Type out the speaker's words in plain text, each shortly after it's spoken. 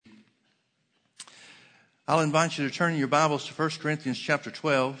I'll invite you to turn your Bibles to 1 Corinthians chapter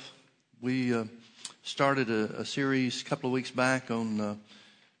 12. We started a series a couple of weeks back on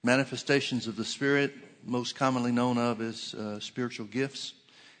manifestations of the Spirit, most commonly known of as spiritual gifts.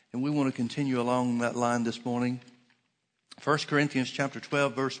 And we want to continue along that line this morning. 1 Corinthians chapter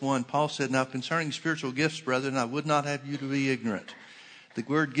 12, verse 1, Paul said, "Now concerning spiritual gifts, brethren, I would not have you to be ignorant." The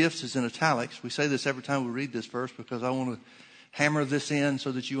word gifts is in italics. We say this every time we read this verse because I want to hammer this in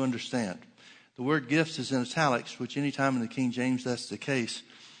so that you understand. The word gifts is in italics, which any time in the King James that's the case.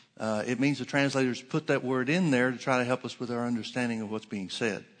 It means the translators put that word in there to try to help us with our understanding of what's being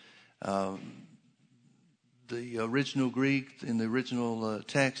said. The original Greek, in the original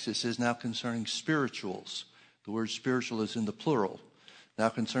text, it says, "Now concerning spirituals." The word spiritual is in the plural. "Now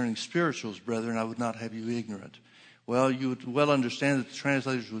concerning spirituals, brethren, I would not have you ignorant." Well, you would well understand that the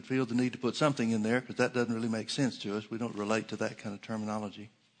translators would feel the need to put something in there because that doesn't really make sense to us. We don't relate to that kind of terminology.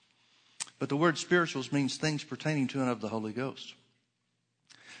 But the word spirituals means things pertaining to and of the Holy Ghost.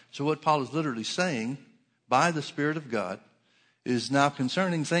 So what Paul is literally saying, by the Spirit of God, is now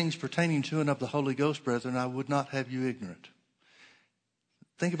concerning things pertaining to and of the Holy Ghost, brethren, I would not have you ignorant.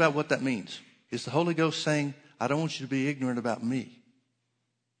 Think about what that means. Is the Holy Ghost saying, I don't want you to be ignorant about me?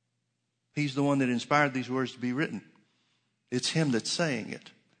 He's the one that inspired these words to be written. It's him that's saying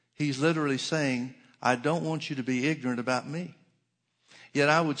it. He's literally saying, I don't want you to be ignorant about me. Yet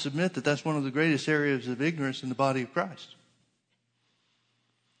I would submit that that's one of the greatest areas of ignorance in the body of Christ.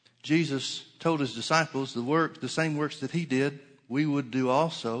 Jesus told his disciples the same works that he did, we would do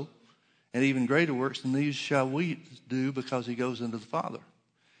also, and even greater works than these shall we do because he goes unto the Father.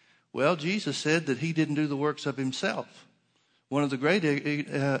 Well, Jesus said that he didn't do the works of himself. One of the great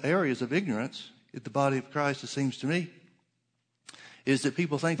areas of ignorance in the body of Christ, it seems to me, is that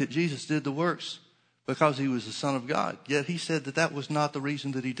people think that Jesus did the works because he was the Son of God. Yet he said that that was not the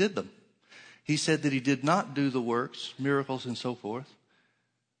reason that he did them. He said that he did not do the works, miracles and so forth,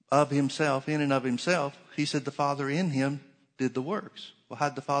 of himself, in and of himself. He said the Father in him did the works. Well,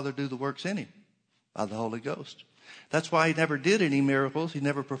 how'd the Father do the works in him? By the Holy Ghost. That's why he never did any miracles. He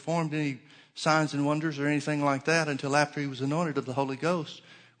never performed any signs and wonders or anything like that until after he was anointed of the Holy Ghost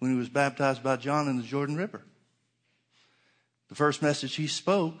when he was baptized by John in the Jordan River. The first message he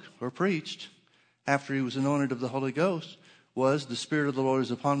spoke or preached after he was anointed of the Holy Ghost was, the Spirit of the Lord is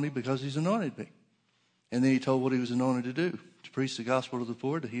upon me because he's anointed me. And then he told what he was anointed to do, to preach the gospel to the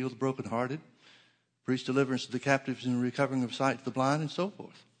poor, to heal the brokenhearted, preach deliverance to the captives and recovering of sight to the blind, and so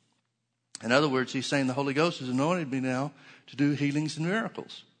forth. In other words, he's saying the Holy Ghost has anointed me now to do healings and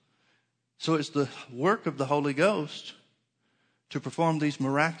miracles. So it's the work of the Holy Ghost to perform these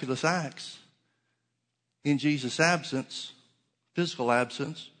miraculous acts in Jesus' absence, physical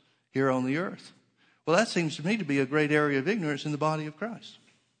absence, here on the earth. Well, that seems to me to be a great area of ignorance in the body of Christ.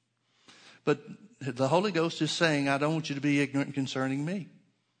 But the Holy Ghost is saying, I don't want you to be ignorant concerning me.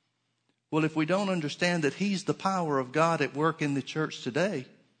 Well, if we don't understand that he's the power of God at work in the church today,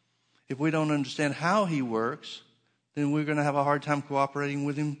 if we don't understand how he works, then we're going to have a hard time cooperating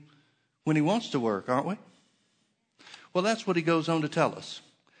with him when he wants to work, aren't we? Well, that's what he goes on to tell us.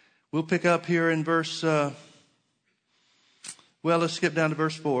 We'll pick up here in verse, let's skip down to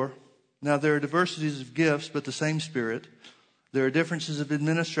verse 4. Now there are diversities of gifts, but the same Spirit. There are differences of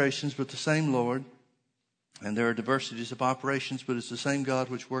administrations, but the same Lord. And there are diversities of operations, but it's the same God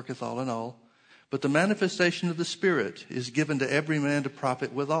which worketh all in all. But the manifestation of the Spirit is given to every man to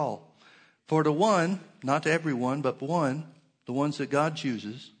profit withal. For to one, not to everyone, but one, the ones that God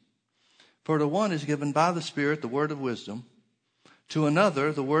chooses. For to one is given by the Spirit the word of wisdom. To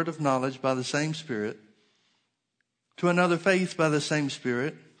another the word of knowledge by the same Spirit. To another faith by the same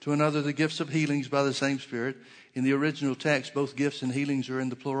Spirit. To another the gifts of healings by the same Spirit. In the original text, both gifts and healings are in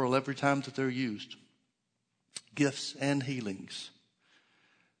the plural every time that they're used. Gifts and healings.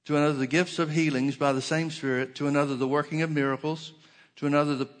 To another the gifts of healings by the same Spirit. To another the working of miracles. To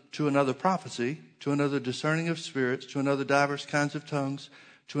another prophecy. To another discerning of spirits. To another divers kinds of tongues.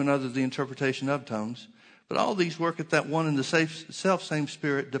 To another the interpretation of tongues. But all these work at that one and the self-same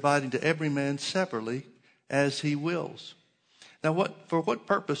Spirit, dividing to every man separately as he wills. Now, for what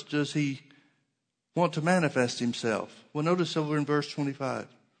purpose does he want to manifest himself? Well, notice over in verse 25.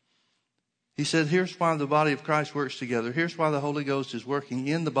 He said, here's why the body of Christ works together. Here's why the Holy Ghost is working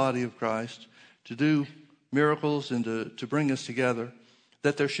in the body of Christ to do miracles and to bring us together.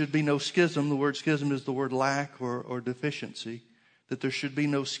 That there should be no schism. The word schism is the word lack or deficiency. That there should be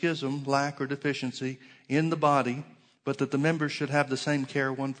no schism, lack, or deficiency in the body, but that the members should have the same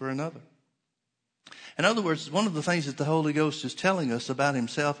care one for another. In other words, one of the things that the Holy Ghost is telling us about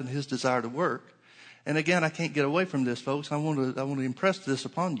himself and his desire to work And again, I can't get away from this, folks. I want to impress this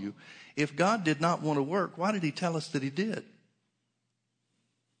upon you. If God did not want to work, why did he tell us that he did?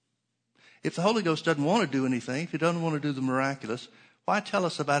 If the Holy Ghost doesn't want to do anything, if he doesn't want to do the miraculous, why tell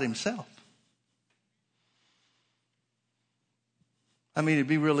us about himself? I mean, it'd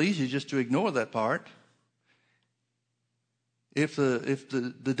be real easy just to ignore that part. If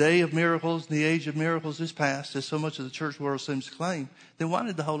the day of miracles and the age of miracles is past, as so much of the church world seems to claim, then why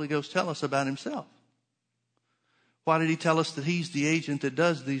did the Holy Ghost tell us about himself? Why did he tell us that he's the agent that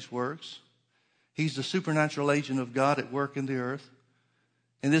does these works? He's the supernatural agent of God at work in the earth.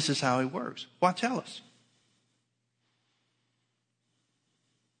 And this is how he works. Why tell us?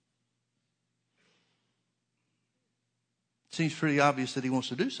 Seems pretty obvious that he wants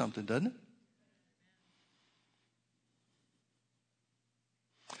to do something, doesn't it?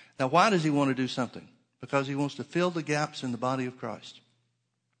 Now, why does he want to do something? Because he wants to fill the gaps in the body of Christ.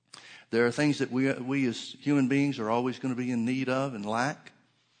 There are things that we as human beings are always going to be in need of and lack,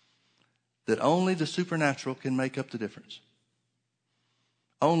 that only the supernatural can make up the difference.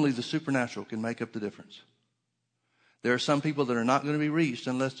 Only the supernatural can make up the difference. There are some people that are not going to be reached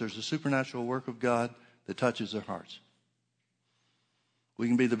unless there's a supernatural work of God that touches their hearts. We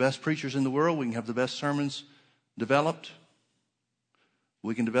can be the best preachers in the world. We can have the best sermons developed.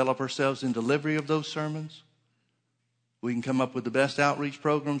 We can develop ourselves in delivery of those sermons. We can come up with the best outreach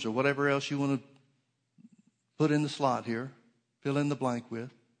programs or whatever else you want to put in the slot here, fill in the blank with.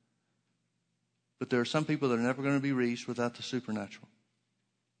 But there are some people that are never going to be reached without the supernatural.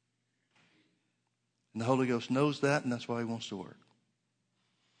 And the Holy Ghost knows that, and that's why he wants to work.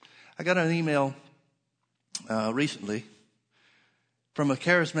 I got an email recently from a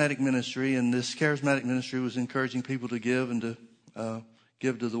charismatic ministry, and this charismatic ministry was encouraging people to give and to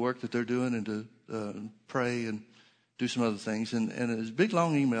give to the work that they're doing and to pray and do some other things. And it was a big,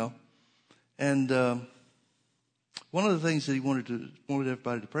 long email. And one of the things that he wanted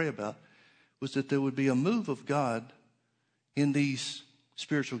everybody to pray about was that there would be a move of God in these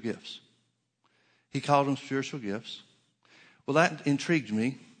spiritual gifts. He called them spiritual gifts. Well, that intrigued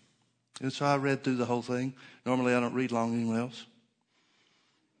me. And so I read through the whole thing. Normally, I don't read long emails.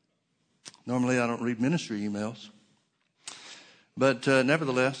 Normally, I don't read ministry emails. But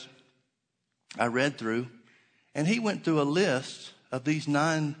nevertheless, I read through. And he went through a list of these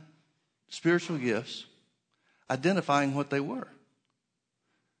 9 spiritual gifts, identifying what they were.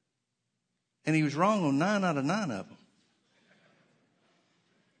 And he was wrong on 9 out of 9 of them.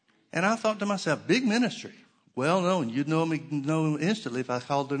 And I thought to myself, big ministry. Well known. You'd know them instantly if I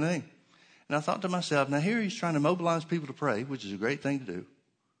called their name. And I thought to myself, now here he's trying to mobilize people to pray, which is a great thing to do.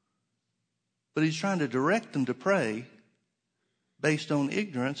 But he's trying to direct them to pray based on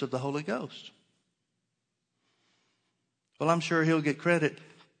ignorance of the Holy Ghost. Well, I'm sure he'll get credit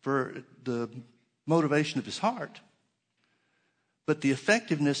for the motivation of his heart. But the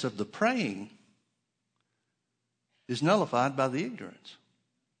effectiveness of the praying is nullified by the ignorance.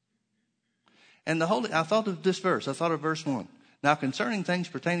 And I thought of this verse. I thought of verse 1. Now, concerning things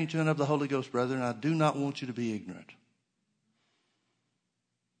pertaining to and of the Holy Ghost, brethren, I do not want you to be ignorant.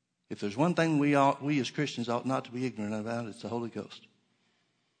 If there's one thing we as Christians ought not to be ignorant about, it's the Holy Ghost.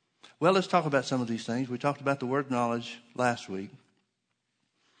 Well, let's talk about some of these things. We talked about the word of knowledge last week,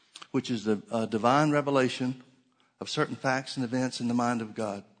 which is the divine revelation of certain facts and events in the mind of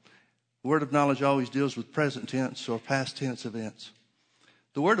God. The word of knowledge always deals with present tense or past tense events.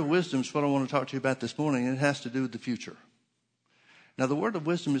 The word of wisdom is what I want to talk to you about this morning, and it has to do with the future. Now, the word of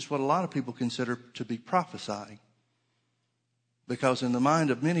wisdom is what a lot of people consider to be prophesying, because in the mind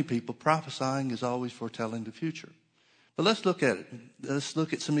of many people, prophesying is always foretelling the future. But let's look at it. Let's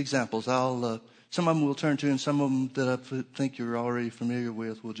look at some examples. Some of them we'll turn to, and some of them that I think you're already familiar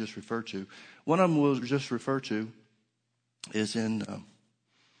with we'll just refer to. One of them we'll just refer to is in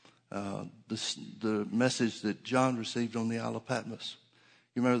the message that John received on the Isle of Patmos.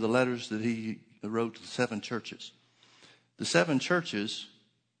 You remember the letters that he wrote to the 7 churches. The 7 churches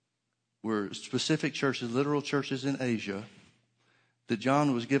were specific churches, literal churches in Asia, that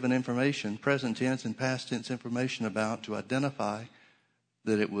John was given information, present tense and past tense information about, to identify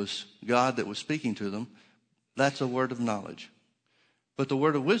that it was God that was speaking to them. That's a word of knowledge. But the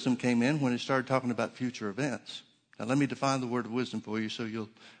word of wisdom came in when it started talking about future events. Now let me define the word of wisdom for you so you'll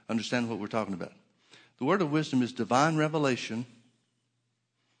understand what we're talking about. The word of wisdom is divine revelation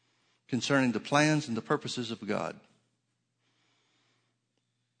concerning the plans and the purposes of God.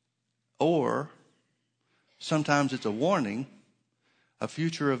 Or sometimes it's a warning of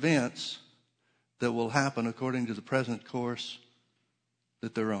future events that will happen according to the present course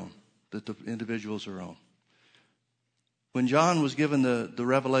that they're on, that the individuals are on. When John was given the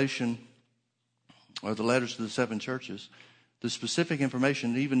revelation or the letters to the 7 churches, the specific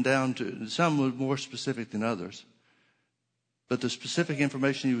information, even down to, some were more specific than others, but the specific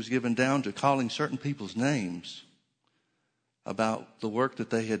information he was given down to calling certain people's names about the work that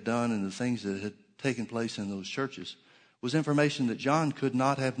they had done and the things that had taken place in those churches was information that John could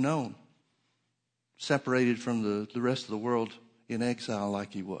not have known, separated from the rest of the world in exile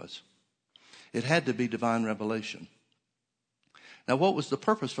like he was. It had to be divine revelation. Now, what was the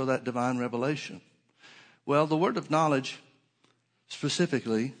purpose for that divine revelation? Well, the word of knowledge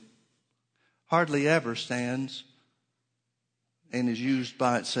specifically hardly ever stands and is used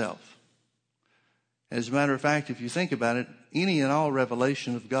by itself. As a matter of fact, if you think about it, any and all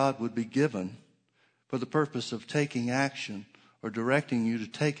revelation of God would be given for the purpose of taking action or directing you to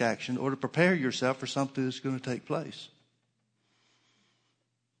take action or to prepare yourself for something that's going to take place.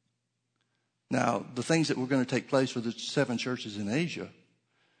 Now, the things that were going to take place for the 7 churches in Asia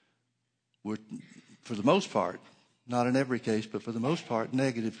were, for the most part, not in every case, but for the most part,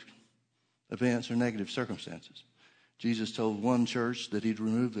 negative events or negative circumstances. Jesus told one church that he'd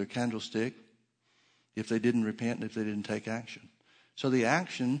remove their candlestick if they didn't repent and if they didn't take action. So the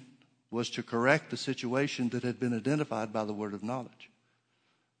action was to correct the situation that had been identified by the word of knowledge.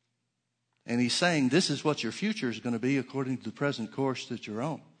 And he's saying this is what your future is going to be according to the present course that you're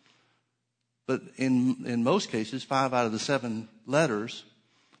on. But in most cases, 5 out of the 7 letters,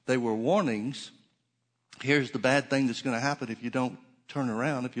 they were warnings. Here's the bad thing that's going to happen if you don't turn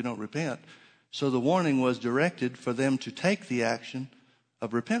around, if you don't repent. So the warning was directed for them to take the action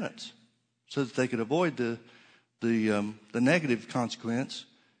of repentance so that they could avoid the negative consequence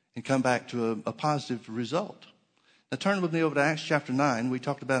and come back to a positive result. Now turn with me over to Acts chapter 9. We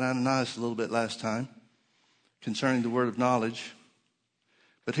talked about Ananias a little bit last time concerning the word of knowledge.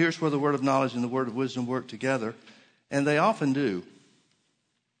 But here's where the word of knowledge and the word of wisdom work together. And they often do.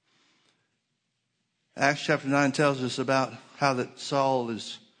 Acts chapter 9 tells us about how that Saul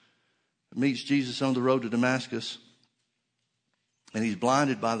meets Jesus on the road to Damascus. And he's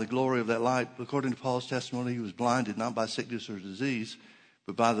blinded by the glory of that light. According to Paul's testimony, he was blinded not by sickness or disease,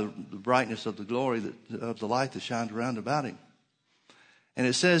 but by the brightness of the glory of the light that shined around about him. And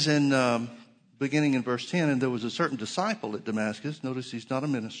it says in beginning in verse 10, and there was a certain disciple at Damascus. Notice he's not a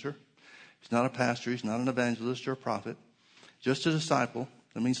minister. He's not a pastor. He's not an evangelist or a prophet. Just a disciple.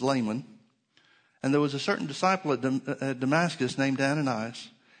 That means layman. And there was a certain disciple at Damascus named Ananias.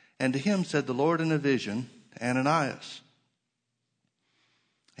 And to him said the Lord in a vision, Ananias.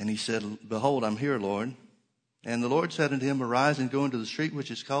 And he said, Behold, I'm here, Lord. And the Lord said unto him, Arise and go into the street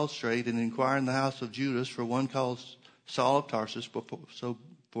which is called Straight, and inquire in the house of Judas for one called Saul of Tarsus.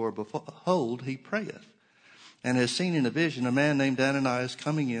 For behold, he prayeth, and has seen in a vision a man named Ananias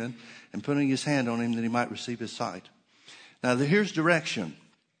coming in and putting his hand on him that he might receive his sight. Now here's direction.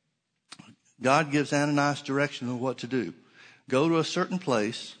 God gives Ananias direction on what to do. Go to a certain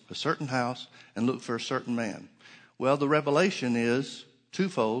place, a certain house, and look for a certain man. Well, the revelation is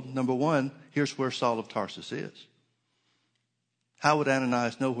twofold. Number one, here's where Saul of Tarsus is. How would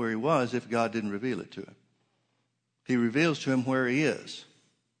Ananias know where he was if God didn't reveal it to him? He reveals to him where he is.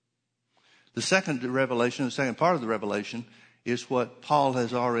 The second revelation, the second part of the revelation, is what Paul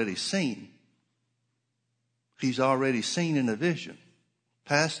has already seen. He's already seen in a vision.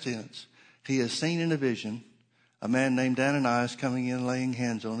 Past tense. He has seen in a vision a man named Ananias coming in, laying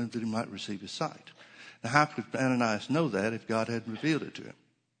hands on him that he might receive his sight. Now, how could Ananias know that if God hadn't revealed it to him?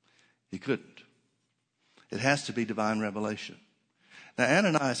 He couldn't. It has to be divine revelation. Now,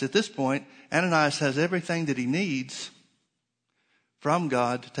 Ananias, at this point, Ananias has everything that he needs from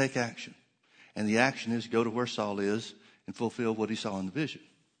God to take action. And the action is go to where Saul is and fulfill what he saw in the vision.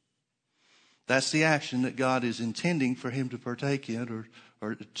 That's the action that God is intending for him to partake in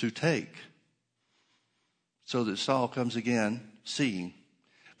or to take. So that Saul comes again seeing.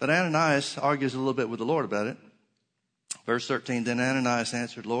 But Ananias argues a little bit with the Lord about it. Verse 13, Then Ananias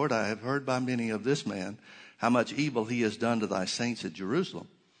answered, Lord, I have heard by many of this man how much evil he has done to thy saints at Jerusalem.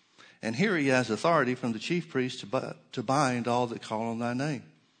 And here he has authority from the chief priest to bind all that call on thy name.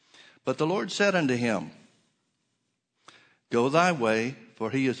 But the Lord said unto him, Go thy way,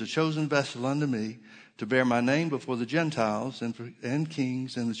 for he is a chosen vessel unto me, to bear my name before the Gentiles and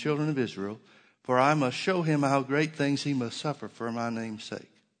kings and the children of Israel, for I must show him how great things he must suffer for my name's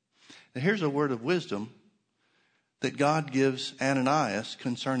sake. Now here's a word of wisdom that God gives Ananias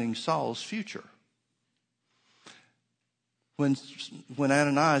concerning Saul's future. When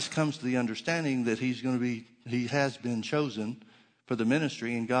Ananias comes to the understanding that he has been chosen for the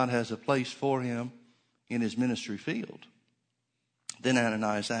ministry and God has a place for him in his ministry field, then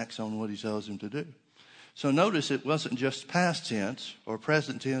Ananias acts on what he tells him to do. So notice it wasn't just past tense or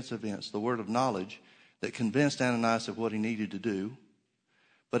present tense events, the word of knowledge, that convinced Ananias of what he needed to do,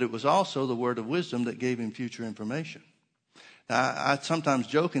 but it was also the word of wisdom that gave him future information. Now, I sometimes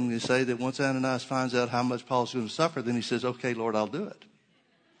jokingly say that once Ananias finds out how much Paul's going to suffer, then he says, okay, Lord, I'll do it.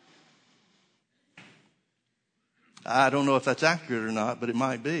 I don't know if that's accurate or not, but it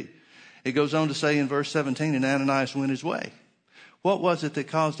might be. It goes on to say in verse 17, and Ananias went his way. What was it that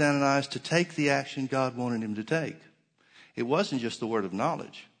caused Ananias to take the action God wanted him to take? It wasn't just the word of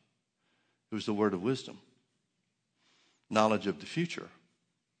knowledge. It was the word of wisdom. Knowledge of the future.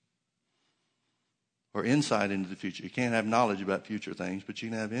 Or insight into the future. You can't have knowledge about future things, but you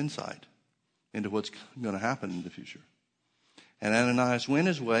can have insight into what's going to happen in the future. And Ananias went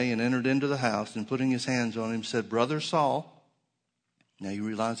his way and entered into the house, and putting his hands on him said, Brother Saul. Now he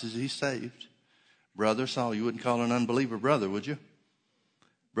realizes he's saved. Brother Saul. You wouldn't call an unbeliever brother, would you?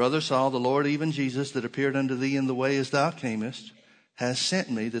 Brother Saul, the Lord, even Jesus, that appeared unto thee in the way as thou camest, has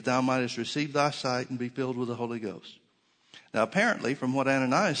sent me that thou mightest receive thy sight and be filled with the Holy Ghost. Now, apparently, from what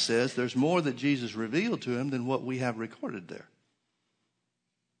Ananias says, there's more that Jesus revealed to him than what we have recorded there.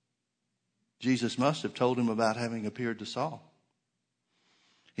 Jesus must have told him about having appeared to Saul.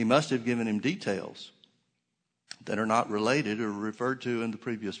 He must have given him details that are not related or referred to in the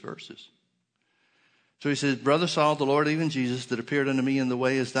previous verses. So he says, Brother Saul, the Lord, even Jesus, that appeared unto me in the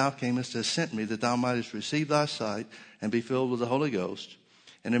way as thou camest, has sent me that thou mightest receive thy sight and be filled with the Holy Ghost.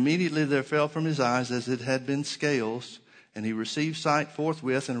 And immediately there fell from his eyes as it had been scales, and he received sight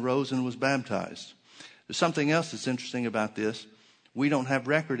forthwith and arose and was baptized. There's something else that's interesting about this. We don't have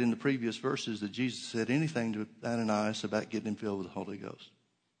record in the previous verses that Jesus said anything to Ananias about getting him filled with the Holy Ghost.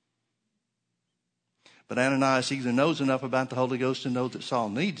 But Ananias either knows enough about the Holy Ghost to know that Saul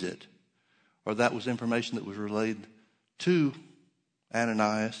needs it, or that was information that was relayed to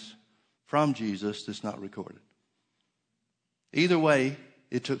Ananias from Jesus that's not recorded. Either way,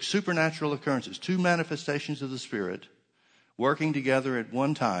 it took supernatural occurrences, two manifestations of the Spirit, working together at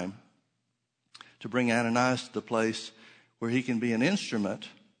one time to bring Ananias to the place where he can be an instrument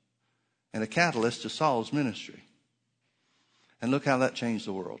and a catalyst to Saul's ministry. And look how that changed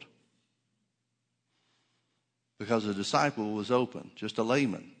the world. Because a disciple was open, just a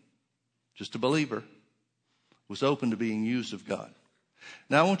layman, just a believer, was open to being used of God.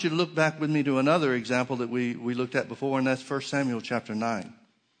 Now I want you to look back with me to another example that we looked at before, and that's 1 Samuel chapter 9.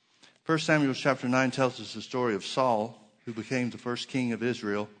 1 Samuel chapter 9 tells us the story of Saul, who became the first king of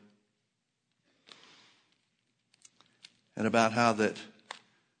Israel, and about how that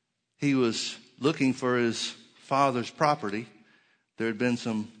he was looking for his father's property. There had been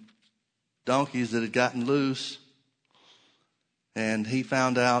some donkeys that had gotten loose, and he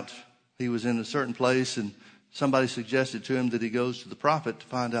found out he was in a certain place, and somebody suggested to him that he goes to the prophet to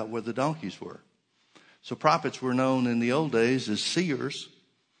find out where the donkeys were. So prophets were known in the old days as seers,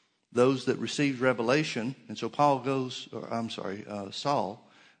 those that received revelation. And so Saul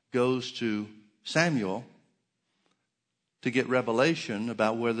goes to Samuel to get revelation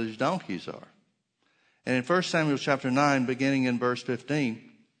about where these donkeys are. And in 1 Samuel chapter 9, beginning in verse 15,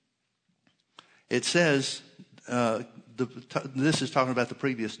 it says, this is talking about the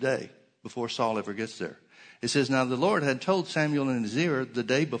previous day, before Saul ever gets there. It says, Now the Lord had told Samuel in his ear the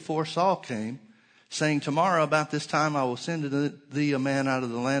day before Saul came, saying, Tomorrow about this time I will send to thee a man out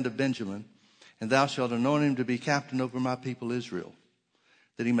of the land of Benjamin, and thou shalt anoint him to be captain over my people Israel,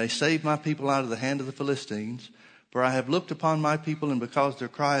 that he may save my people out of the hand of the Philistines. For I have looked upon my people, and because their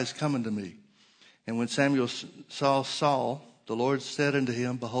cry is come unto me. And when Samuel saw Saul, the Lord said unto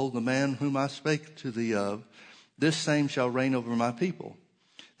him, Behold, the man whom I spake to thee of, this same shall reign over my people.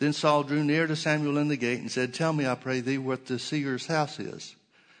 Then Saul drew near to Samuel in the gate and said, Tell me, I pray thee, what the seer's house is.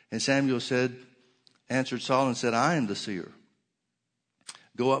 And Samuel answered Saul and said, I am the seer.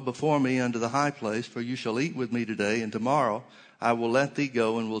 Go up before me unto the high place, for you shall eat with me today, and tomorrow I will let thee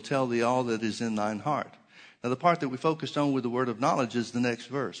go and will tell thee all that is in thine heart. Now the part that we focused on with the word of knowledge is the next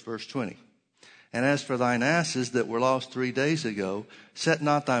verse, verse 20. And as for thine asses that were lost 3 days ago, set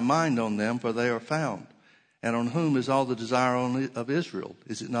not thy mind on them, for they are found. And on whom is all the desire of Israel?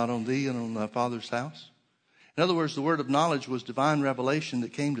 Is it not on thee and on thy father's house? In other words, the word of knowledge was divine revelation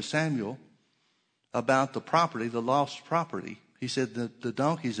that came to Samuel about the property, the lost property. He said that the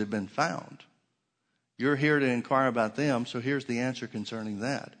donkeys have been found. You're here to inquire about them, so here's the answer concerning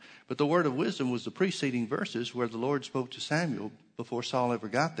that. But the word of wisdom was the preceding verses where the Lord spoke to Samuel before Saul ever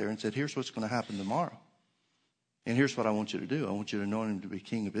got there and said, here's what's going to happen tomorrow. And here's what I want you to do. I want you to anoint him to be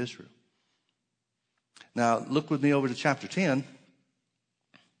king of Israel. Now, look with me over to chapter 10.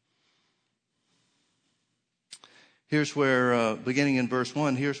 Here's where, beginning in verse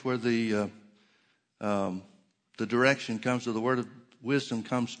 1, here's where the the direction comes, or the word of wisdom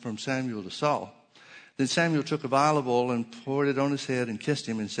comes from Samuel to Saul. Then Samuel took a vial of oil and poured it on his head and kissed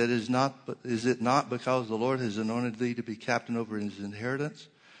him and said, Is it not because the Lord has anointed thee to be captain over his inheritance?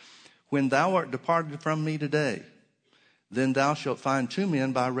 When thou art departed from me today, then thou shalt find 2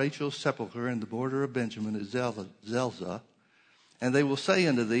 men by Rachel's sepulchre in the border of Benjamin at Zelzah. And they will say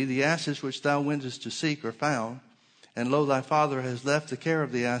unto thee, The asses which thou wentest to seek are found. And lo, thy father has left the care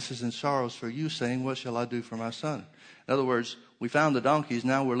of the asses and sorrows for you, saying, What shall I do for my son? In other words, we found the donkeys,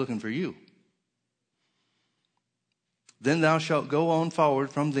 now we're looking for you. Then thou shalt go on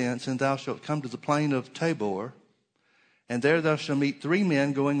forward from thence, and thou shalt come to the plain of Tabor. And there thou shalt meet 3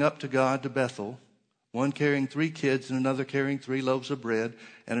 men going up to God to Bethel, one carrying 3 kids, and another carrying 3 loaves of bread,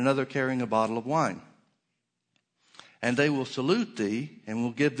 and another carrying a bottle of wine. And they will salute thee, and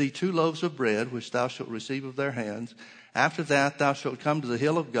will give thee 2 loaves of bread, which thou shalt receive of their hands. After that thou shalt come to the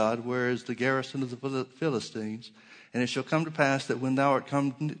hill of God, where is the garrison of the Philistines. And it shall come to pass that when thou art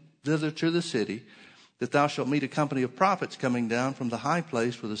come thither to the city, that thou shalt meet a company of prophets coming down from the high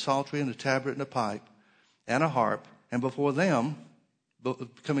place with a psaltery and a tabret and a pipe and a harp, and before them,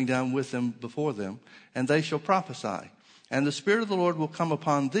 coming down with them before them, and they shall prophesy. And the Spirit of the Lord will come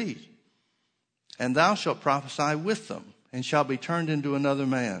upon thee, and thou shalt prophesy with them, and shalt be turned into another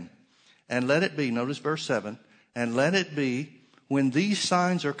man. And let it be, notice verse 7, and let it be, when these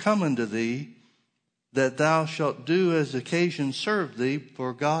signs are come unto thee, that thou shalt do as occasion serve thee,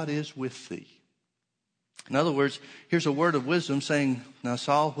 for God is with thee. In other words, here's a word of wisdom saying, now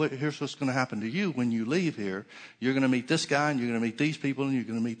Saul, here's what's going to happen to you when you leave here. You're going to meet this guy, and you're going to meet these people, and you're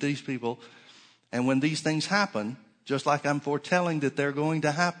going to meet these people. And when these things happen, just like I'm foretelling that they're going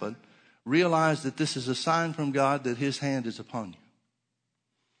to happen, realize that this is a sign from God that his hand is upon you.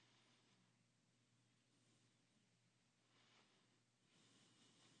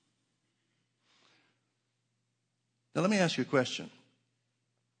 Now let me ask you a question.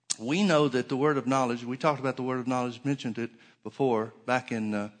 We know that the word of knowledge, we talked about the word of knowledge, mentioned it before, back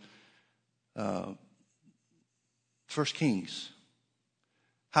in 1 Kings.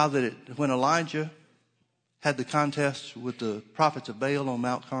 How that when Elijah had the contest with the prophets of Baal on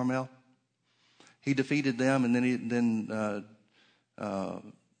Mount Carmel, he defeated them, and then he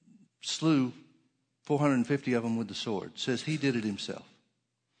slew 450 of them with the sword. It says he did it himself.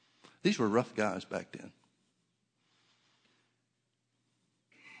 These were rough guys back then.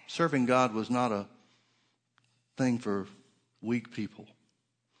 Serving God was not a thing for weak people.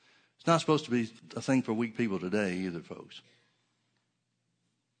 It's not supposed to be a thing for weak people today either, folks.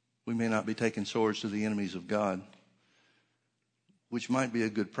 We may not be taking swords to the enemies of God, which might be a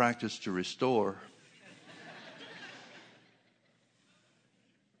good practice to restore.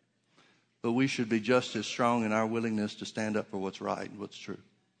 But we should be just as strong in our willingness to stand up for what's right and what's true.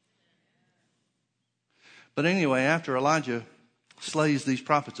 But anyway, after Elijah slays these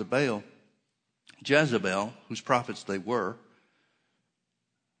prophets of Baal, Jezebel, whose prophets they were,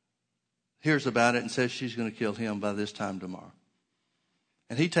 hears about it and says she's going to kill him by this time tomorrow.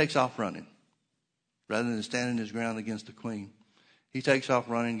 And he takes off running. Rather than standing his ground against the queen, he takes off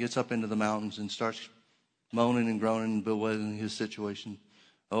running, gets up into the mountains, and starts moaning and groaning and bewailing his situation.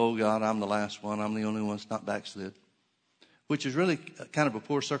 Oh God, I'm the last one. I'm the only one that's not backslid. Which is really kind of a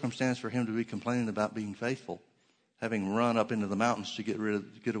poor circumstance for him to be complaining about being faithful, having run up into the mountains to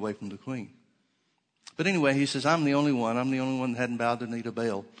get away from the queen. But anyway, he says, I'm the only one. I'm the only one that hadn't bowed the knee to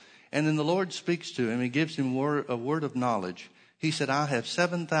Baal. And then the Lord speaks to him. He gives him a word of knowledge. He said, I have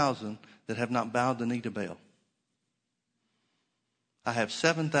 7,000 that have not bowed the knee to Baal. I have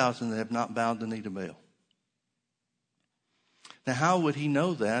 7,000 that have not bowed the knee to Baal. Now, how would he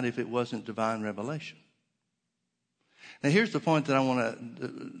know that if it wasn't divine revelation? Now, here's the point that I want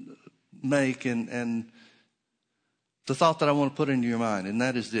to make, and the thought that I want to put into your mind, and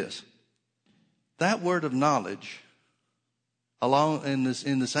that is this. That word of knowledge, along in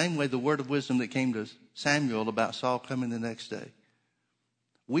the same way the word of wisdom that came to Samuel about Saul coming the next day,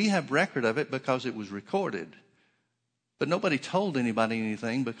 we have record of it because it was recorded. But nobody told anybody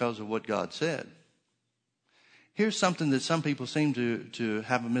anything because of what God said. Here's something that some people seem to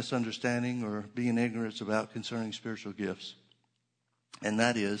have a misunderstanding or be in ignorance about concerning spiritual gifts. And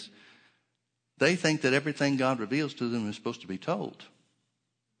that is, they think that everything God reveals to them is supposed to be told.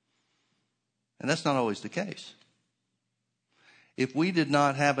 And that's not always the case. If we did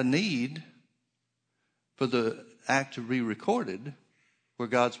not have a need for the act to be recorded, where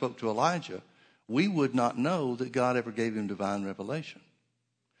God spoke to Elijah, we would not know that God ever gave him divine revelation.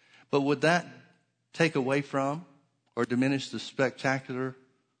 But would that take away from or diminish the spectacular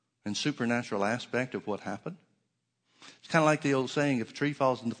and supernatural aspect of what happened? It's kind of like the old saying, if a tree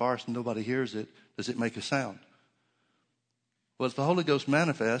falls in the forest and nobody hears it, does it make a sound? Well, if the Holy Ghost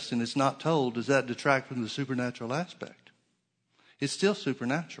manifests and it's not told, does that detract from the supernatural aspect? It's still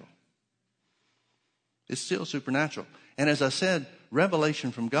supernatural. It's still supernatural. And as I said,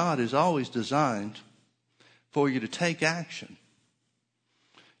 revelation from God is always designed for you to take action,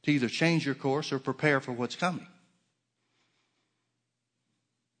 to either change your course or prepare for what's coming.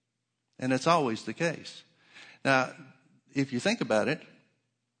 And that's always the case. Now, if you think about it,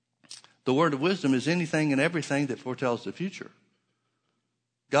 the word of wisdom is anything and everything that foretells the future.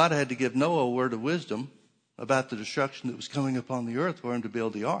 God had to give Noah a word of wisdom about the destruction that was coming upon the earth for him to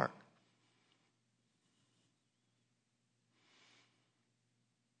build the ark.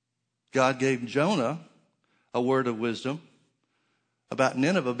 God gave Jonah a word of wisdom about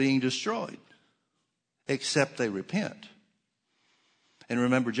Nineveh being destroyed, except they repent. And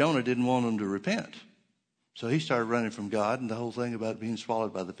remember, Jonah didn't want them to repent. So he started running from God, and the whole thing about being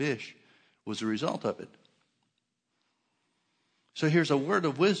swallowed by the fish was a result of it. So here's a word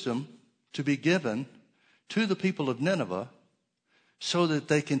of wisdom to be given to the people of Nineveh so that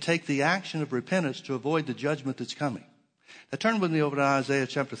they can take the action of repentance to avoid the judgment that's coming. Now turn with me over to Isaiah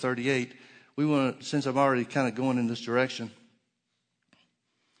chapter 38. We want to, since I'm already kind of going in this direction,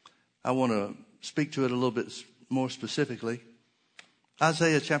 I want to speak to it a little bit more specifically.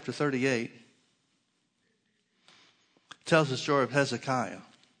 Isaiah chapter 38 tells the story of Hezekiah.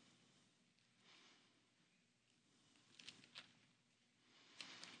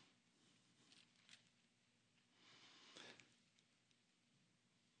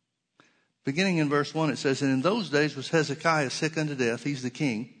 Beginning in verse 1, it says, "And in those days was Hezekiah sick unto death," he's the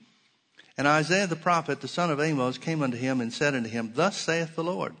king. "And Isaiah the prophet, the son of Amos, came unto him and said unto him, Thus saith the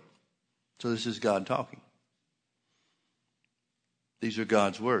Lord." So this is God talking. These are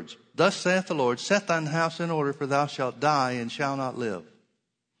God's words. "Thus saith the Lord, Set thine house in order, for thou shalt die and shalt not live."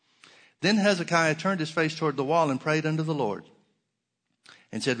 Then Hezekiah turned his face toward the wall and prayed unto the Lord,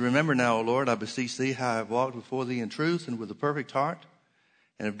 and said, "Remember now, O Lord, I beseech thee, how I have walked before thee in truth and with a perfect heart,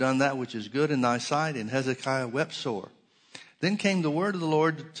 and have done that which is good in thy sight." And Hezekiah wept sore. Then came the word of the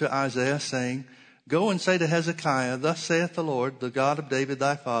Lord to Isaiah, saying, "Go and say to Hezekiah, Thus saith the Lord, the God of David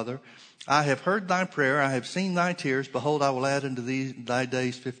thy father, I have heard thy prayer, I have seen thy tears. Behold, I will add unto thee thy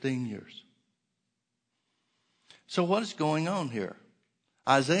days 15 years. So what is going on here?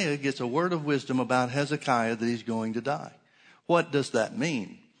 Isaiah gets a word of wisdom about Hezekiah that he's going to die. What does that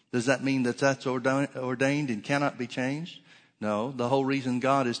mean? Does that mean that that's ordained and cannot be changed? No, the whole reason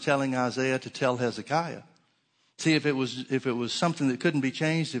God is telling Isaiah to tell Hezekiah. See, if it was something that couldn't be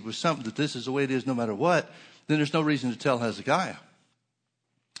changed, it was something that this is the way it is no matter what, then there's no reason to tell Hezekiah.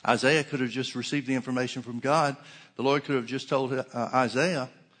 Isaiah could have just received the information from God. The Lord could have just told Isaiah,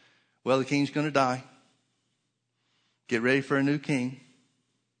 well, the king's going to die. Get ready for a new king.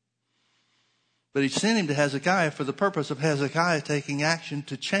 But he sent him to Hezekiah for the purpose of Hezekiah taking action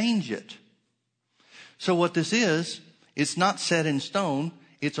to change it. So what this is, it's not set in stone.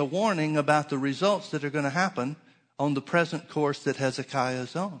 It's a warning about the results that are going to happen on the present course that Hezekiah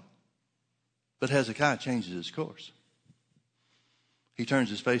is on. But Hezekiah changes his course. He turns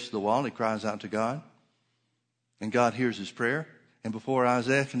his face to the wall. He cries out to God. And God hears his prayer. And before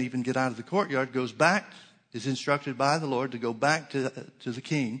Isaiah can even get out of the courtyard, goes back, is instructed by the Lord to go back to the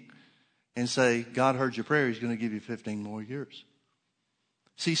king and say, God heard your prayer. He's going to give you 15 more years.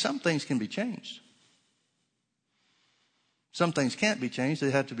 See, some things can be changed. Some things can't be changed.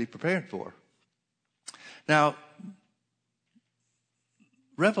 They have to be prepared for. Now,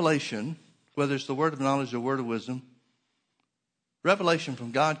 revelation, whether it's the word of knowledge or word of wisdom, revelation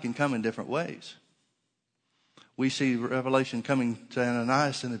from God can come in different ways. We see revelation coming to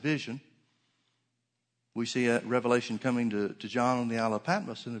Ananias in a vision. We see a revelation coming to John on the Isle of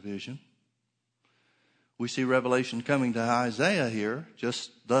Patmos in a vision. We see revelation coming to Isaiah here.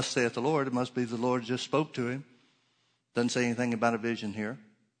 Just thus saith the Lord. It must be the Lord just spoke to him. Doesn't say anything about a vision here.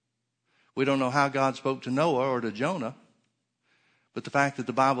 We don't know how God spoke to Noah or to Jonah. But the fact that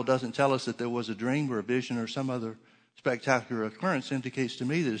the Bible doesn't tell us that there was a dream or a vision or some other spectacular occurrence indicates to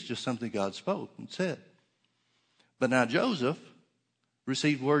me that it's just something God spoke and said. But now Joseph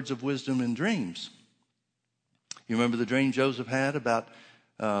received words of wisdom in dreams. You remember the dream Joseph had about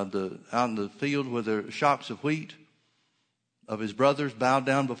out in the field where the shocks of wheat of his brothers bowed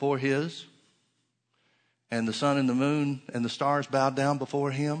down before his, and the sun and the moon and the stars bowed down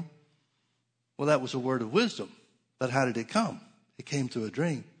before him? Well, that was a word of wisdom. But how did it come? It came through a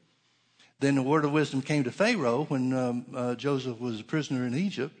dream. Then the word of wisdom came to Pharaoh when Joseph was a prisoner in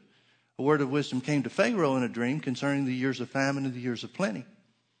Egypt. A word of wisdom came to Pharaoh in a dream concerning the years of famine and the years of plenty.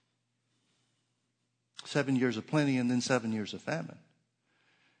 7 years of plenty and then 7 years of famine.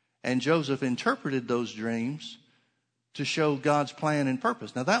 And Joseph interpreted those dreams to show God's plan and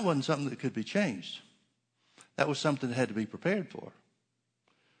purpose. Now, that wasn't something that could be changed. That was something that had to be prepared for.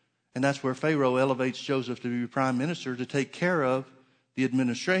 And that's where Pharaoh elevates Joseph to be prime minister to take care of the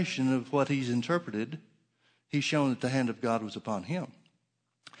administration of what he's interpreted. He's shown that the hand of God was upon him.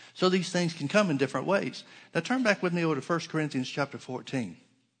 So these things can come in different ways. Now turn back with me over to 1 Corinthians chapter 14.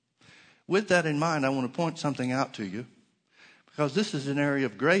 With that in mind, I want to point something out to you, because this is an area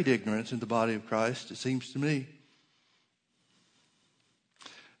of great ignorance in the body of Christ, it seems to me.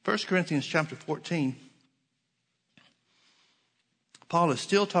 1 Corinthians chapter 14, Paul is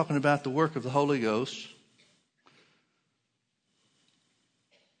still talking about the work of the Holy Ghost.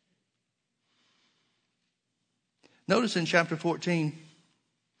 Notice in chapter 14,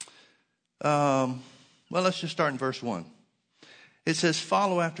 let's just start in verse 1. It says,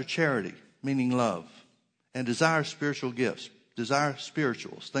 follow after charity, meaning love, and desire spiritual gifts, desire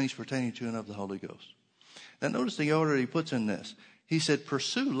spirituals, things pertaining to and of the Holy Ghost. Now notice the order he puts in this. He said,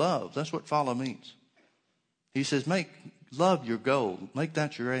 pursue love. That's what follow means. He says, make love your goal. Make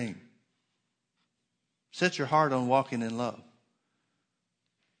that your aim. Set your heart on walking in love.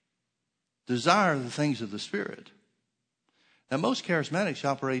 Desire the things of the Spirit. Now, most charismatics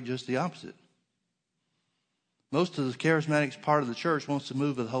operate just the opposite. Most of the charismatics part of the church wants to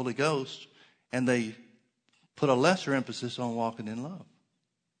move with the Holy Ghost, and they put a lesser emphasis on walking in love,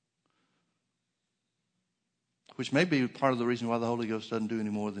 which may be part of the reason why the Holy Ghost doesn't do any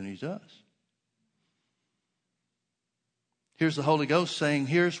more than he does. Here's the Holy Ghost saying,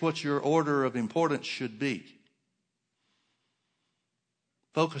 here's what your order of importance should be.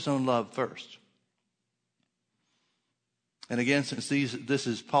 Focus on love first. And again, since this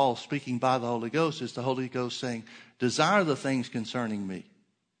is Paul speaking by the Holy Ghost, it's the Holy Ghost saying, desire the things concerning me,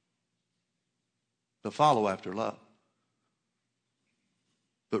 but follow after love.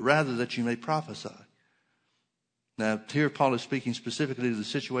 But rather that you may prophesy. Now, here Paul is speaking specifically to the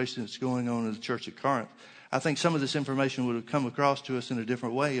situation that's going on in the church at Corinth. I think some of this information would have come across to us in a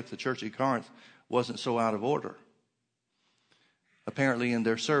different way if the church at Corinth wasn't so out of order. Apparently in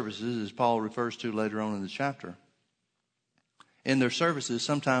their services, as Paul refers to later on in the chapter, in their services,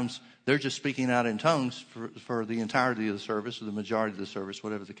 sometimes they're just speaking out in tongues for the entirety of the service or the majority of the service,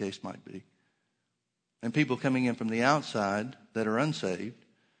 whatever the case might be. And people coming in from the outside that are unsaved,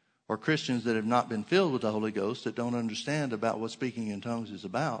 or Christians that have not been filled with the Holy Ghost that don't understand about what speaking in tongues is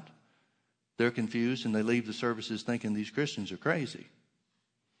about, they're confused and they leave the services thinking these Christians are crazy.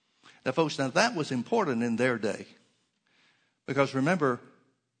 Now, folks, that was important in their day. Because remember,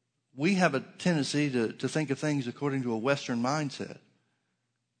 we have a tendency to think of things according to a Western mindset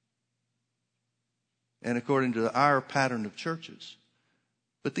and according to our pattern of churches.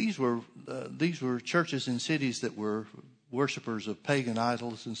 But these were churches in cities that were worshipers of pagan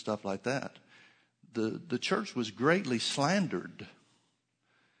idols and stuff like that. The church was greatly slandered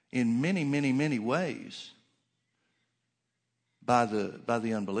in many, many, many ways by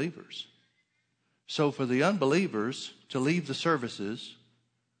the unbelievers. So for the unbelievers to leave the services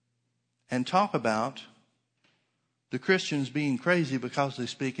and talk about the Christians being crazy because they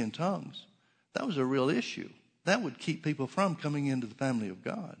speak in tongues, that was a real issue. That would keep people from coming into the family of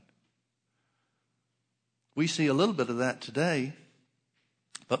God. We see a little bit of that today,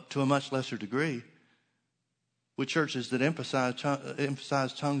 but to a much lesser degree, with churches that emphasize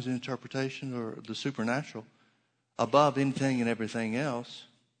tongues and interpretation or the supernatural above anything and everything else,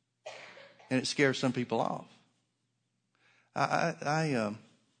 and it scares some people off. I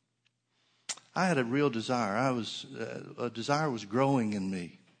had a real desire. A desire was growing in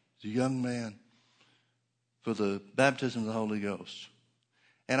me as a young man for the baptism of the Holy Ghost.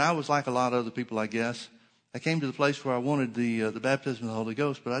 And I was like a lot of other people, I guess. I came to the place where I wanted the baptism of the Holy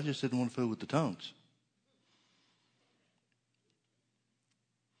Ghost, but I just didn't want to fool with the tongues.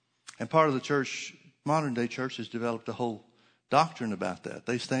 And part of the church, modern day church, has developed a whole doctrine about that.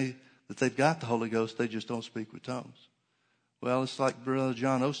 They say that they've got the Holy Ghost, they just don't speak with tongues. Well, it's like Brother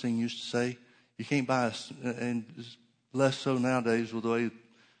John Osteen used to say, you can't buy us, and it's less so nowadays with the way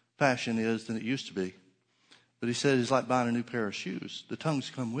fashion is than it used to be. But he said it's like buying a new pair of shoes. The tongues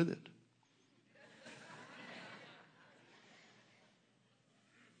come with it.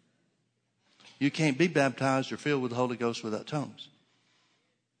 You can't be baptized or filled with the Holy Ghost without tongues.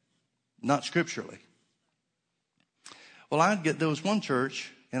 Not scripturally. Well, there was one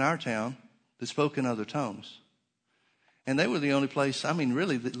church in our town that spoke in other tongues. And they were the only place,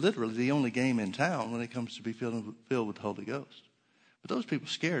 really, literally the only game in town when it comes to be filled with the Holy Ghost. But those people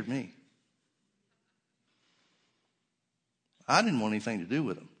scared me. I didn't want anything to do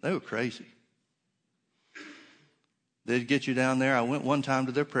with them. They were crazy. They'd get you down there. I went one time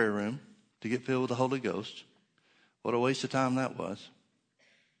to their prayer room to get filled with the Holy Ghost. What a waste of time that was.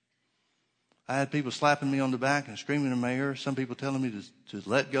 I had people slapping me on the back and screaming in my ear. Some people telling me to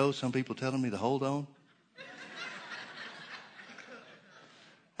let go. Some people telling me to hold on.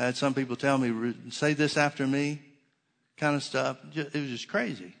 I had some people tell me, say this after me, kind of stuff. It was just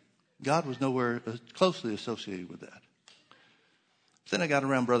crazy. God was nowhere closely associated with that. Then I got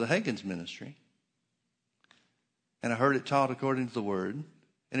around Brother Hagin's ministry, and I heard it taught according to the Word,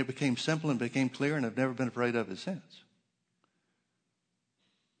 and it became simple and became clear, and I've never been afraid of it since.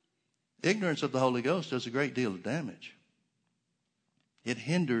 Ignorance of the Holy Ghost does a great deal of damage. It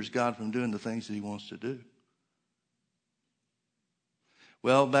hinders God from doing the things that he wants to do.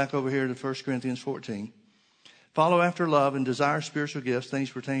 Well, back over here to 1 Corinthians 14. Follow after love and desire spiritual gifts,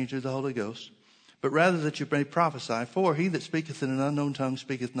 things pertaining to the Holy Ghost. But rather that you may prophesy. For he that speaketh in an unknown tongue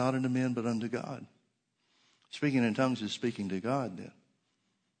speaketh not unto men, but unto God. Speaking in tongues is speaking to God then.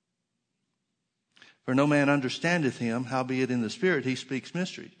 For no man understandeth him, howbeit in the Spirit he speaks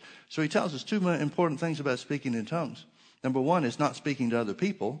mysteries. So he tells us two important things about speaking in tongues. Number one is not speaking to other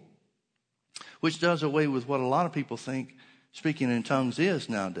people, which does away with what a lot of people think speaking in tongues is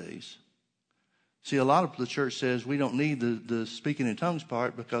nowadays. See, a lot of the church says we don't need the speaking in tongues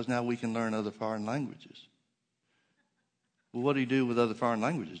part because now we can learn other foreign languages. Well, what do you do with other foreign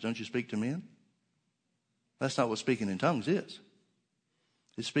languages? Don't you speak to men? That's not what speaking in tongues is.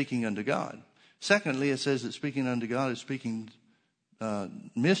 It's speaking unto God. Secondly, it says that speaking unto God is speaking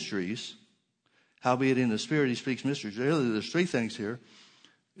mysteries. Howbeit in the Spirit he speaks mysteries. Really, there's three things here.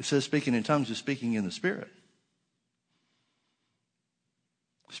 It says speaking in tongues is speaking in the Spirit.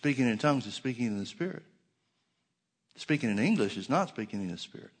 Speaking in tongues is speaking in the Spirit. Speaking in English is not speaking in the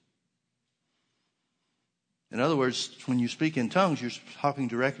Spirit. In other words, when you speak in tongues, you're talking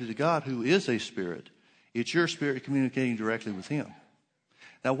directly to God, who is a spirit. It's your spirit communicating directly with him.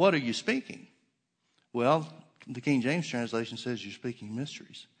 Now, what are you speaking? Well, the King James translation says you're speaking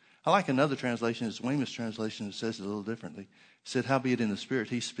mysteries. I like another translation, it's Weymouth's translation, that says it a little differently. It said, howbeit in the Spirit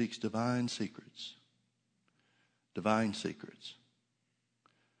he speaks divine secrets. Divine secrets.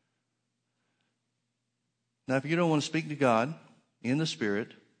 Now, if you don't want to speak to God in the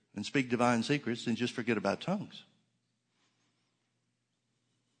Spirit and speak divine secrets, then just forget about tongues.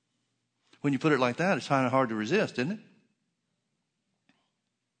 When you put it like that, it's kind of hard to resist, isn't it?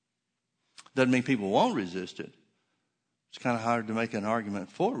 Doesn't mean people won't resist it. It's kind of hard to make an argument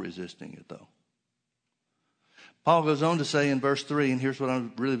for resisting it, though. Paul goes on to say in verse 3, and here's what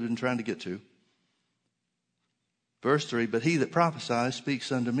I've really been trying to get to. Verse 3, but he that prophesies speaks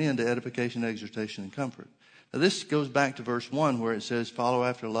unto men to edification, exhortation, and comfort. Now this goes back to verse 1 where it says, follow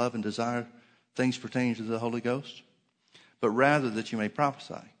after love and desire things pertaining to the Holy Ghost, but rather that you may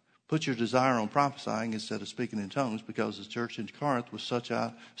prophesy. Put your desire on prophesying instead of speaking in tongues, because the church in Corinth was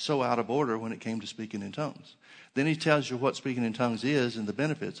so out of order when it came to speaking in tongues. Then he tells you what speaking in tongues is and the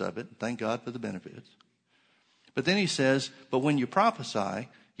benefits of it. Thank God for the benefits. But then he says, but when you prophesy,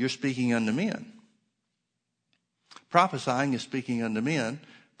 you're speaking unto men. Prophesying is speaking unto men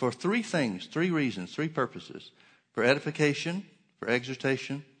for three things, three reasons, three purposes. For edification, for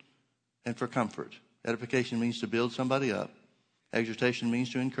exhortation, and for comfort. Edification means to build somebody up. Exhortation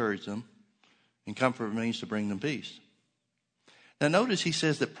means to encourage them. And comfort means to bring them peace. Now notice he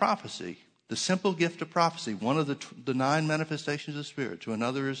says that prophecy, the simple gift of prophecy, one of the 9 manifestations of the Spirit, to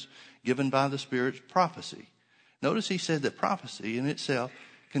another is given by the Spirit, prophecy. Notice he said that prophecy in itself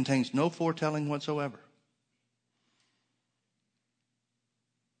contains no foretelling whatsoever.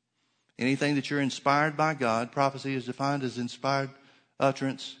 Anything that you're inspired by God, prophecy is defined as inspired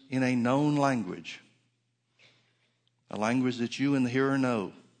utterance in a known language. A language that you and the hearer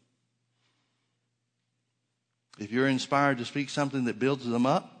know. If you're inspired to speak something that builds them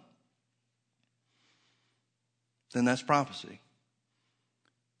up, then that's prophecy.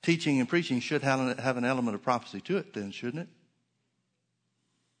 Teaching and preaching should have an element of prophecy to it then, shouldn't it?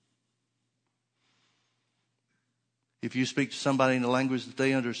 If you speak to somebody in a language that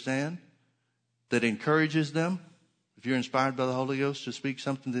they understand, that encourages them, if you're inspired by the Holy Ghost to speak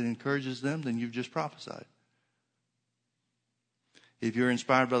something that encourages them, then you've just prophesied. If you're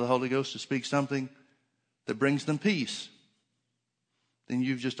inspired by the Holy Ghost to speak something that brings them peace, then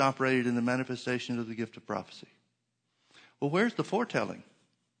you've just operated in the manifestation of the gift of prophecy. Well, where's the foretelling?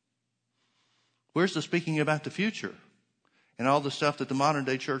 Where's the speaking about the future and all the stuff that the modern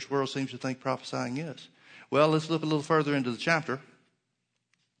day church world seems to think prophesying is? Well, let's look a little further into the chapter.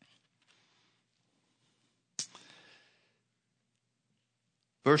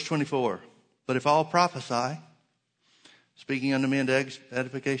 Verse 24. But if all prophesy, speaking unto men to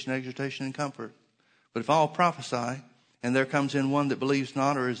edification, exhortation, and comfort. But if all prophesy, And there comes in one that believes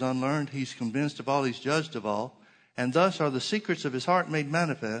not or is unlearned. He's convinced of all, he's judged of all. And thus are the secrets of his heart made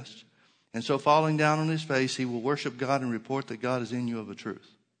manifest. And so falling down on his face, he will worship God and report that God is in you of a truth.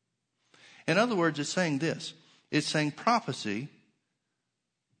 In other words, it's saying this. It's saying prophecy,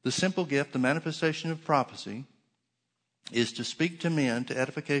 the simple gift, the manifestation of prophecy, is to speak to men to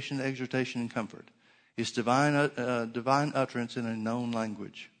edification, exhortation, and comfort. It's divine utterance in a known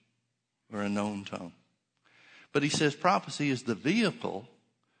language or a known tongue. But he says prophecy is the vehicle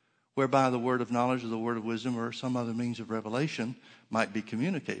whereby the word of knowledge or the word of wisdom or some other means of revelation might be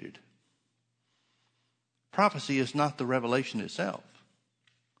communicated. Prophecy is not the revelation itself,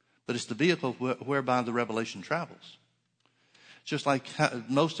 but it's the vehicle whereby the revelation travels. Just like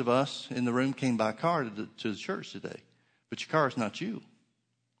most of us in the room came by car to the church today, but your car is not you.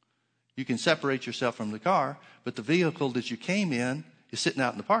 You can separate yourself from the car, but the vehicle that you came in is sitting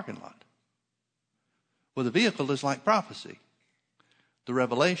out in the parking lot. Well, the vehicle is like prophecy. The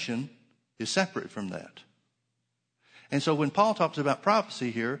revelation is separate from that. And so when Paul talks about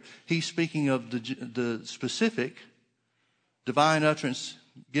prophecy here, he's speaking of the specific divine utterance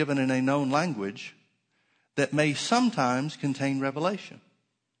given in a known language that may sometimes contain revelation.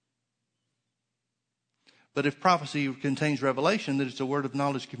 But if prophecy contains revelation, then it's a word of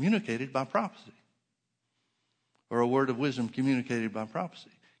knowledge communicated by prophecy, or a word of wisdom communicated by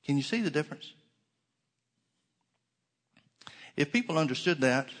prophecy. Can you see the difference? If people understood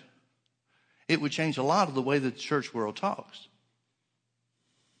that, it would change a lot of the way that the church world talks.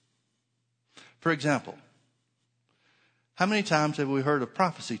 For example, how many times have we heard of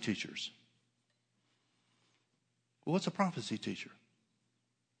prophecy teachers? Well, what's a prophecy teacher?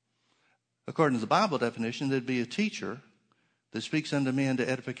 According to the Bible definition, there'd be a teacher that speaks unto men to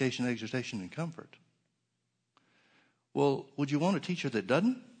edification, exhortation, and comfort. Well, would you want a teacher that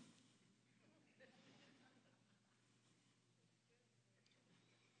doesn't?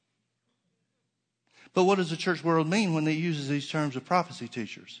 But what does the church world mean when it uses these terms of prophecy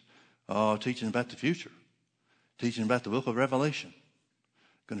teachers? Oh, teaching about the future. Teaching about the book of Revelation.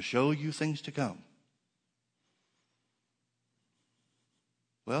 Going to show you things to come.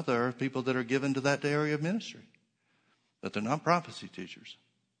 Well, there are people that are given to that area of ministry, but they're not prophecy teachers.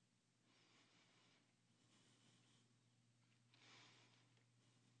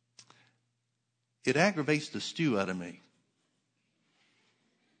 It aggravates the stew out of me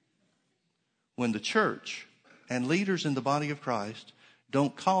when the church and leaders in the body of Christ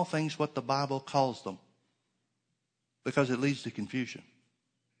don't call things what the Bible calls them, because it leads to confusion.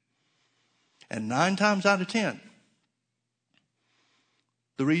 And 9 times out of 10,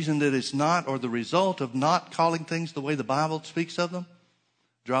 the reason that it's not, or the result of not calling things the way the Bible speaks of them,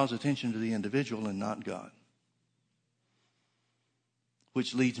 draws attention to the individual and not God.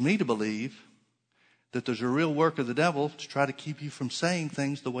 Which leads me to believe that there's a real work of the devil to try to keep you from saying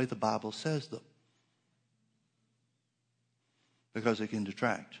things the way the Bible says them. Because it can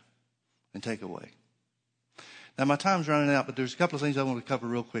detract and take away. Now my time's running out, but there's a couple of things I want to cover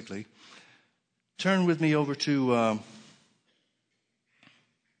real quickly. Turn with me over to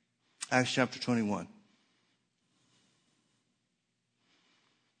Acts chapter 21.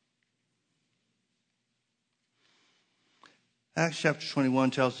 Acts chapter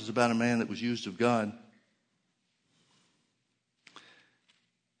 21 tells us about a man that was used of God.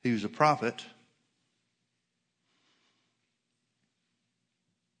 He was a prophet.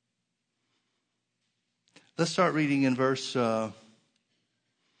 Let's start reading in verse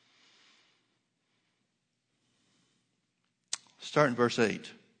start in verse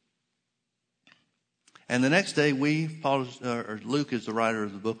 8. And the next day Luke is the writer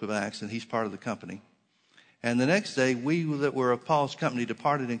of the book of Acts, and he's part of the company. And the next day we that were of Paul's company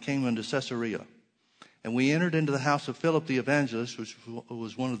departed and came unto Caesarea. And we entered into the house of Philip the evangelist, which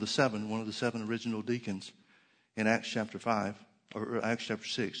was one of the seven original deacons in Acts chapter 5, or Acts chapter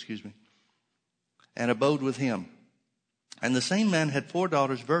 6, excuse me. And abode with him. And the same man had 4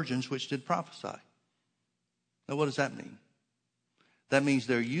 daughters, virgins, which did prophesy. Now what does that mean? That means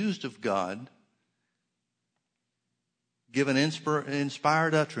they're used of God, given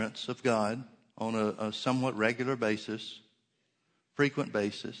inspired utterance of God on a somewhat regular basis, frequent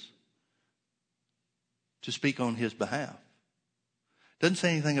basis, to speak on his behalf. Doesn't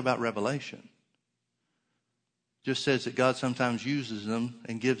say anything about revelation. Just says that God sometimes uses them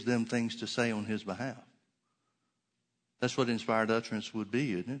and gives them things to say on his behalf. That's what inspired utterance would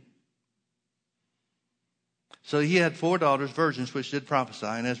be, isn't it? So he had 4 daughters, virgins, which did prophesy.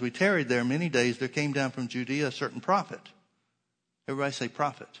 And as we tarried there many days, there came down from Judea a certain prophet. Everybody say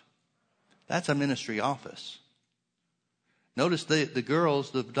prophet. That's a ministry office. Notice the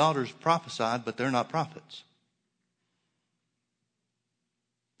girls, the daughters prophesied, but they're not prophets.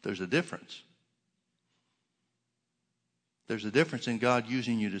 There's a difference. There's a difference in God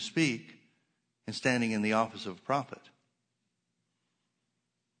using you to speak and standing in the office of a prophet.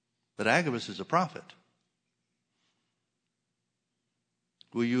 But Agabus is a prophet.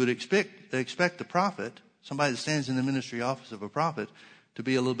 Well, you would expect the prophet, somebody that stands in the ministry office of a prophet, to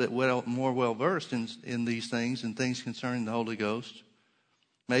be a little bit more well-versed in these things and things concerning the Holy Ghost,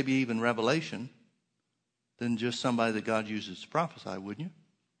 maybe even revelation, than just somebody that God uses to prophesy, wouldn't you?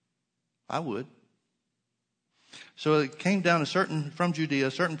 I would. So it came down from Judea,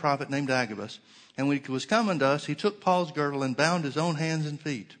 a certain prophet named Agabus, and when he was come unto us, he took Paul's girdle and bound his own hands and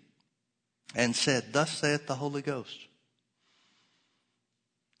feet, and said, Thus saith the Holy Ghost.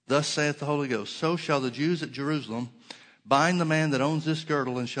 Thus saith the Holy Ghost, so shall the Jews at Jerusalem bind the man that owns this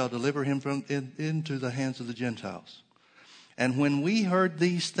girdle, and shall deliver him into the hands of the Gentiles. And when we heard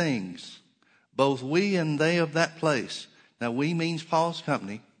these things, both we and they of that place, now we means Paul's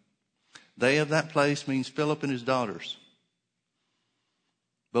company, they of that place means Philip and his daughters.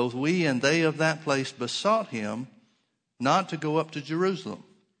 Both we and they of that place besought him not to go up to Jerusalem.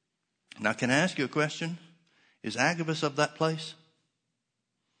 Now, can I ask you a question? Is Agabus of that place?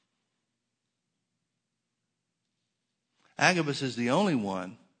 Agabus is the only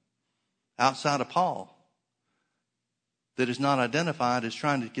one outside of Paul that is not identified as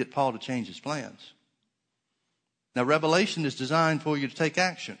trying to get Paul to change his plans. Now, revelation is designed for you to take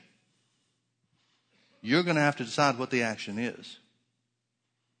action. You're going to have to decide what the action is.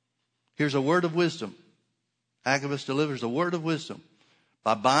 Here's a word of wisdom. Agabus delivers a word of wisdom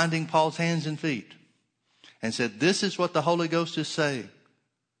by binding Paul's hands and feet and said, this is what the Holy Ghost is saying.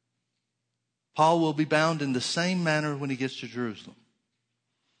 Paul will be bound in the same manner when he gets to Jerusalem.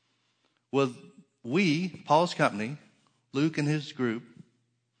 Well, we, Paul's company, Luke and his group,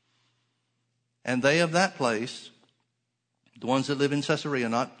 and they of that place, the ones that live in Caesarea,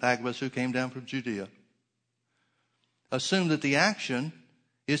 not Agabus who came down from Judea, assume that the action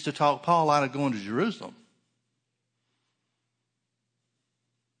is to talk Paul out of going to Jerusalem.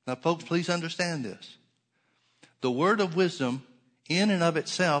 Now, folks, please understand this. The word of wisdom in and of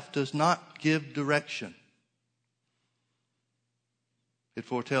itself does not give direction. It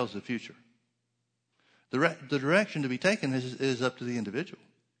foretells the future. The direction to be taken is up to the individual.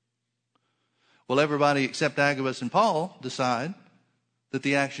 Well, everybody except Agabus and Paul decide that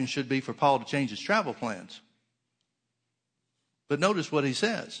the action should be for Paul to change his travel plans. But notice what he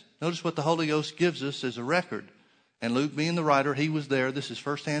says. Notice what the Holy Ghost gives us as a record. And Luke being the writer, he was there. This is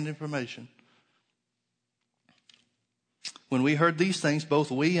firsthand information. When we heard these things,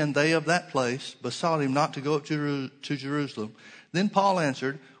 both we and they of that place besought him not to go up to Jerusalem. Then Paul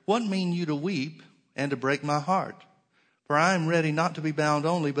answered, What mean you to weep and to break my heart? For I am ready not to be bound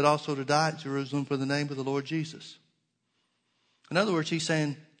only, but also to die at Jerusalem for the name of the Lord Jesus. In other words, he's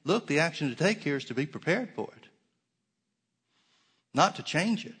saying, look, the action to take here is to be prepared for it. Not to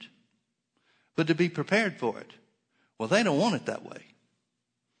change it, but to be prepared for it. Well, they don't want it that way.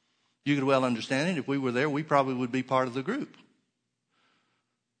 You could well understand it. If we were there, we probably would be part of the group.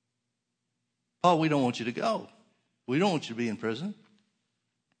 Paul, we don't want you to go. We don't want you to be in prison.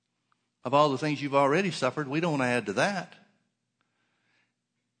 Of all the things you've already suffered, we don't want to add to that.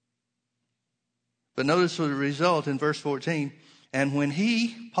 But notice the result in verse 14. And when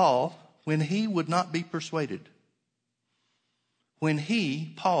he, Paul, when he would not be persuaded. When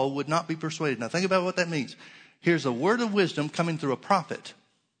he, Paul, would not be persuaded. Now think about what that means. Here's a word of wisdom coming through a prophet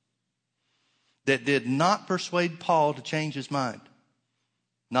that did not persuade Paul to change his mind.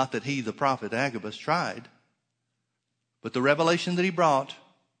 Not that he, the prophet Agabus, tried. But the revelation that he brought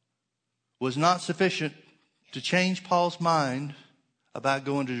was not sufficient to change Paul's mind about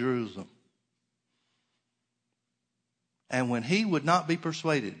going to Jerusalem. And when he would not be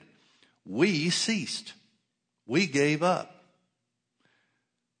persuaded, we ceased. We gave up,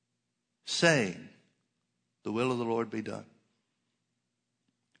 saying, the will of the Lord be done.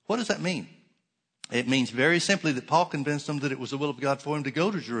 What does that mean? It means very simply that Paul convinced them that it was the will of God for him to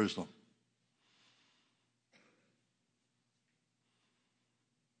go to Jerusalem.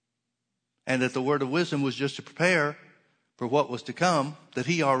 And that the word of wisdom was just to prepare for what was to come that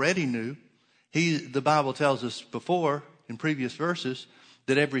he already knew. The Bible tells us before, in previous verses,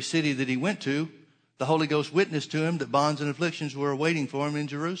 that every city that he went to, the Holy Ghost witnessed to him that bonds and afflictions were awaiting for him in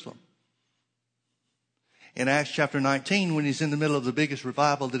Jerusalem. In Acts chapter 19, when he's in the middle of the biggest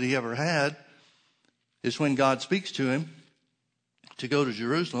revival that he ever had, is when God speaks to him to go to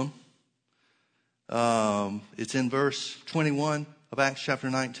Jerusalem. It's in verse 21 of Acts chapter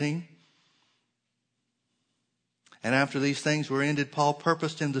 19. And after these things were ended, Paul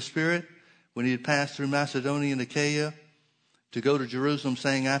purposed in the Spirit, when he had passed through Macedonia and Achaia, to go to Jerusalem,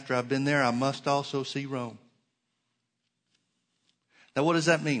 saying, after I've been there, I must also see Rome. Now, what does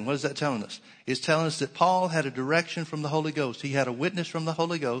that mean? What is that telling us? It's telling us that Paul had a direction from the Holy Ghost. He had a witness from the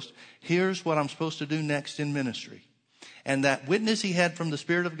Holy Ghost. Here's what I'm supposed to do next in ministry. And that witness he had from the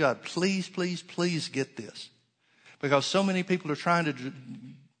Spirit of God, please, please, please get this. Because so many people are trying to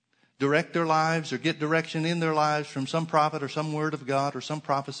direct their lives or get direction in their lives from some prophet or some word of God or some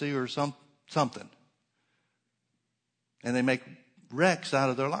prophecy or something. And they make wrecks out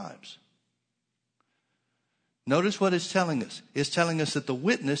of their lives. Notice what it's telling us. It's telling us that the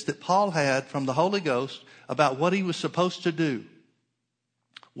witness that Paul had from the Holy Ghost about what he was supposed to do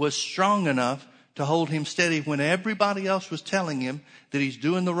was strong enough to hold him steady when everybody else was telling him that he's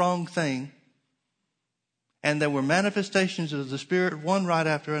doing the wrong thing. And there were manifestations of the Spirit, one right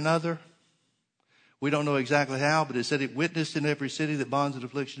after another. We don't know exactly how, but it said it witnessed in every city that bonds and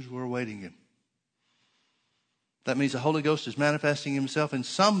afflictions were awaiting him. That means the Holy Ghost is manifesting himself in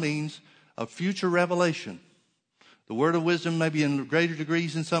some means of future revelation. The word of wisdom may be in greater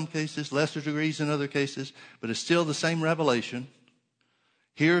degrees in some cases, lesser degrees in other cases, but it's still the same revelation.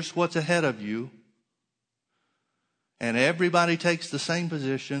 Here's what's ahead of you. And everybody takes the same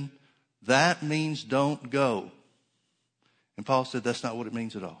position. That means don't go. And Paul said that's not what it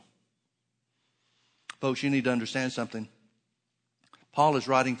means at all. Folks, you need to understand something. Paul is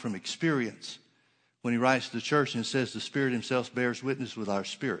writing from experience when he writes to the church and says the Spirit himself bears witness with our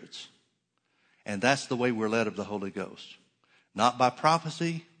spirits. And that's the way we're led of the Holy Ghost. Not by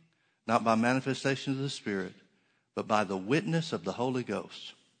prophecy, not by manifestation of the Spirit, but by the witness of the Holy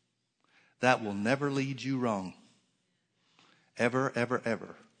Ghost. That will never lead you wrong. Ever, ever,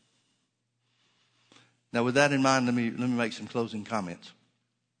 ever. Now, with that in mind, let me make some closing comments.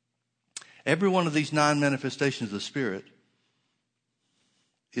 Every one of these 9 manifestations of the Spirit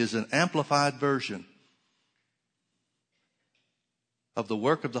is an amplified version of the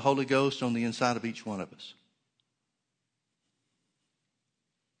work of the Holy Ghost on the inside of each one of us.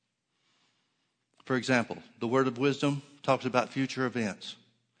 For example, the word of wisdom talks about future events.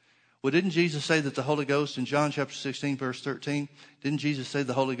 Well, didn't Jesus say that the Holy Ghost in John chapter 16, verse 13, didn't Jesus say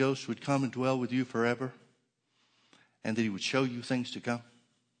the Holy Ghost would come and dwell with you forever? And that he would show you things to come?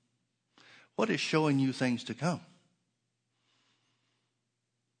 What is showing you things to come?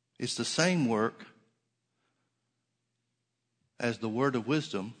 It's the same work as the word of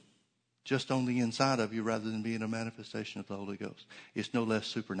wisdom, just on the inside of you rather than being a manifestation of the Holy Ghost. It's no less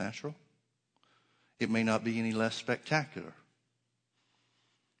supernatural. It may not be any less spectacular.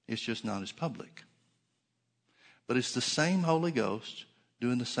 It's just not as public. But it's the same Holy Ghost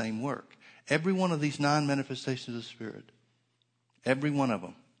doing the same work. Every one of these 9 manifestations of the Spirit, every one of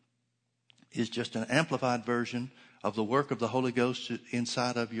them, is just an amplified version of the work of the Holy Ghost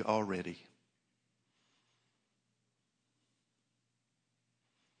inside of you already.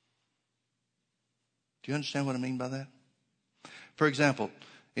 Do you understand what I mean by that? For example,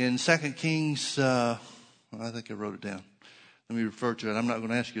 in 2 Kings, I think I wrote it down. Let me refer to it. I'm not going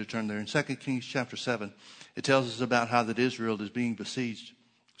to ask you to turn there. In 2 Kings chapter 7, it tells us about how that Israel is being besieged.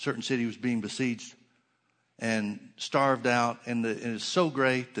 A certain city was being besieged and starved out. And it's so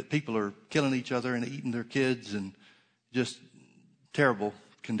great that people are killing each other and eating their kids and just terrible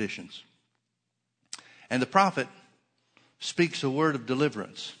conditions. And the prophet speaks a word of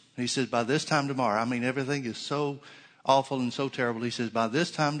deliverance. He says, by this time tomorrow, I mean, everything is so awful and so terrible. He says, by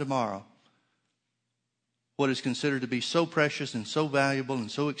this time tomorrow, what is considered to be so precious and so valuable and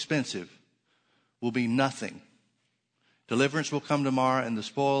so expensive will be nothing. Deliverance will come tomorrow, and the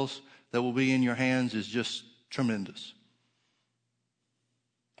spoils that will be in your hands is just tremendous.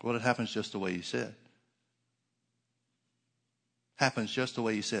 Well, it happens just the way he said. Happens just the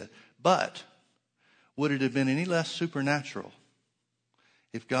way he said. But would it have been any less supernatural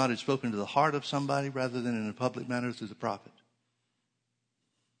if God had spoken to the heart of somebody rather than in a public manner through the prophet?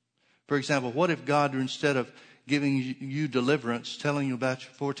 For example, what if God, instead of giving you deliverance,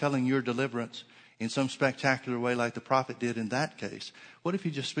 foretelling your deliverance in some spectacular way like the prophet did in that case, what if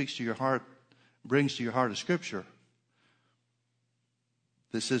he just speaks to your heart, brings to your heart a scripture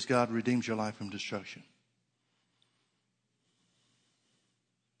that says God redeems your life from destruction?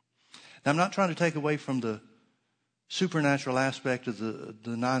 Now, I'm not trying to take away from the supernatural aspect of the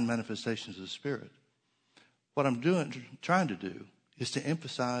 9 manifestations of the Spirit. What I'm trying to do is to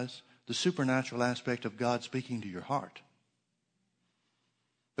emphasize the supernatural aspect of God speaking to your heart.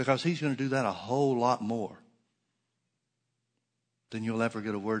 Because he's going to do that a whole lot more than you'll ever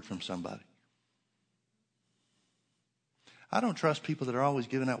get a word from somebody. I don't trust people that are always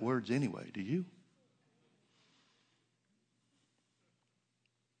giving out words anyway. Do you?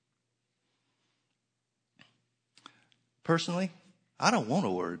 Personally, I don't want a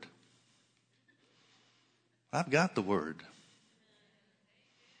word. I've got the word.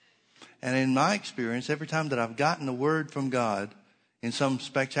 And in my experience, every time that I've gotten a word from God in some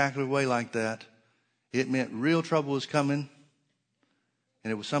spectacular way like that, it meant real trouble was coming.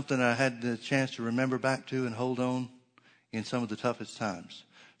 And it was something I had the chance to remember back to and hold on in some of the toughest times.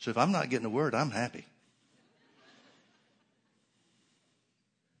 So if I'm not getting a word, I'm happy.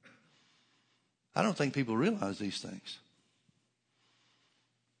 I don't think people realize these things.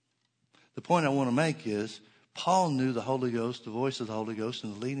 The point I want to make is Paul knew the Holy Ghost, the voice of the Holy Ghost,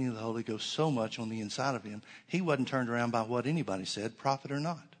 and the leading of the Holy Ghost so much on the inside of him, he wasn't turned around by what anybody said, prophet or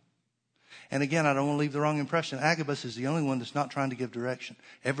not. And again, I don't want to leave the wrong impression. Agabus is the only one that's not trying to give direction.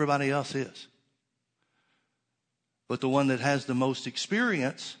 Everybody else is. But the one that has the most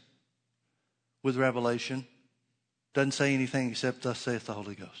experience with revelation doesn't say anything except, thus saith the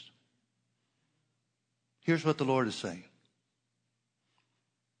Holy Ghost. Here's what the Lord is saying.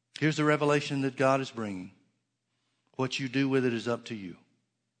 Here's the revelation that God is bringing. What you do with it is up to you.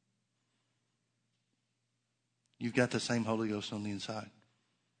 You've got the same Holy Ghost on the inside.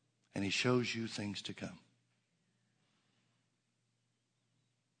 And he shows you things to come.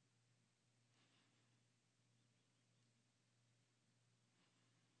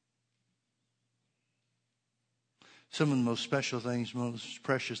 Some of the most special things, most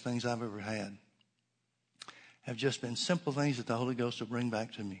precious things I've ever had have just been simple things that the Holy Ghost will bring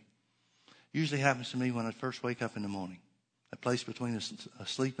back to me. Usually happens to me when I first wake up in the morning. A place between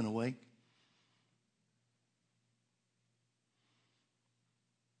asleep and awake.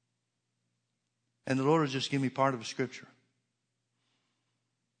 And the Lord will just give me part of a scripture.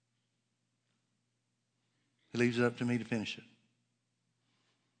 He leaves it up to me to finish it.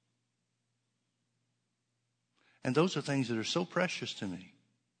 And those are things that are so precious to me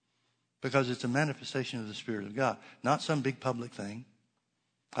because it's a manifestation of the Spirit of God, not some big public thing.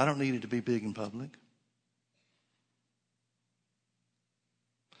 I don't need it to be big in public.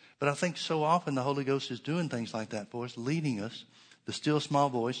 But I think so often the Holy Ghost is doing things like that for us, leading us, the still small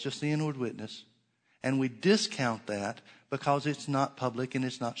voice, just the inward witness. And we discount that because it's not public and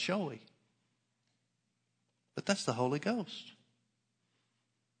it's not showy. But that's the Holy Ghost.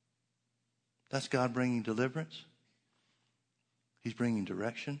 That's God bringing deliverance. He's bringing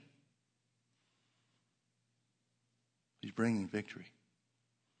direction. He's bringing victory.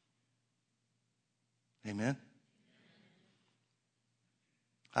 Amen.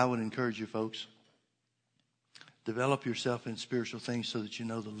 I would encourage you folks, develop yourself in spiritual things so that you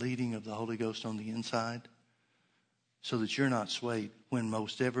know the leading of the Holy Ghost on the inside, so that you're not swayed when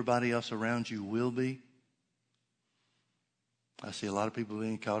most everybody else around you will be. I see a lot of people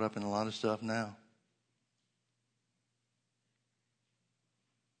being caught up in a lot of stuff now.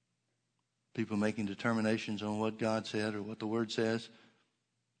 People making determinations on what God said or what the Word says.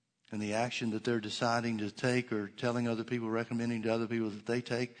 And the action that they're deciding to take or telling other people, recommending to other people that they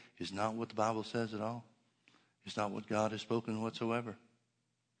take is not what the Bible says at all. It's not what God has spoken whatsoever.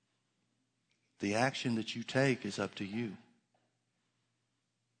 The action that you take is up to you.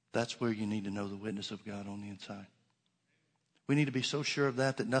 That's where you need to know the witness of God on the inside. We need to be so sure of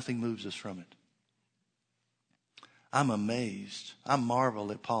that nothing moves us from it. I'm amazed. I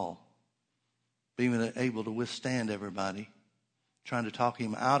marvel at Paul being able to withstand everybody trying to talk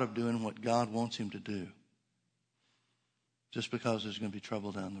him out of doing what God wants him to do just because there's going to be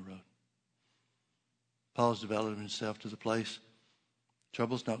trouble down the road. Paul's developed himself to the place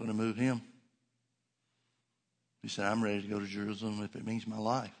trouble's not going to move him. He said, I'm ready to go to Jerusalem if it means my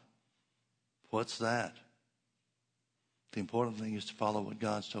life. What's that? The important thing is to follow what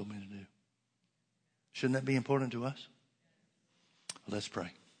God's told me to do. Shouldn't that be important to us? Well, let's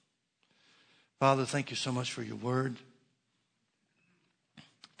pray. Father, thank you so much for your word.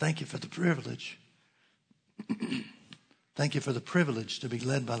 Thank you for the privilege. Thank you for the privilege to be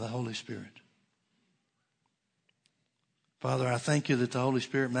led by the Holy Spirit. Father, I thank you that the Holy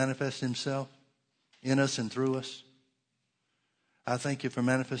Spirit manifests himself in us and through us. I thank you for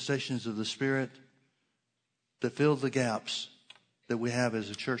manifestations of the Spirit that fill the gaps that we have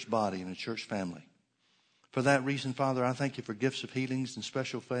as a church body and a church family. For that reason, Father, I thank you for gifts of healings and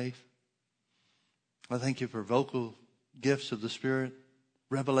special faith. I thank you for vocal gifts of the Spirit,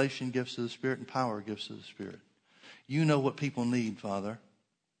 revelation gifts of the Spirit, and power gifts of the Spirit. You know what people need, Father.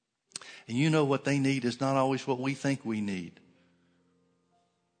 And you know what they need is not always what we think we need.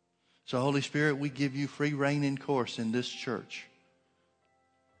 So, Holy Spirit, we give you free reign and course in this church.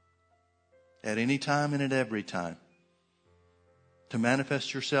 At any time and at every time. To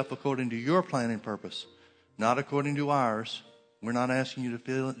manifest yourself according to your plan and purpose. Not according to ours. We're not asking you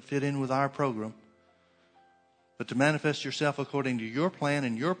to fit in with our program. but to manifest yourself according to your plan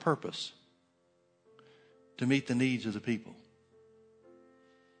and your purpose to meet the needs of the people.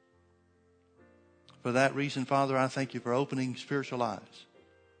 For that reason, Father, I thank you for opening spiritual eyes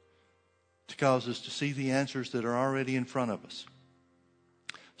to cause us to see the answers that are already in front of us.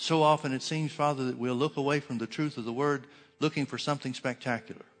 So often it seems, Father, that we'll look away from the truth of the Word looking for something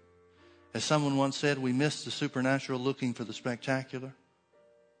spectacular. As someone once said, we miss the supernatural looking for the spectacular.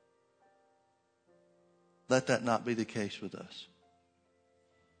 Let that not be the case with us.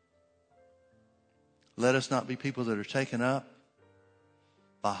 Let us not be people that are taken up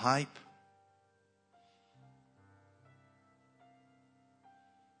by hype,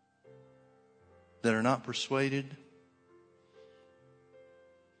 that are not persuaded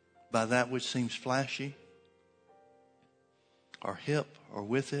by that which seems flashy or hip or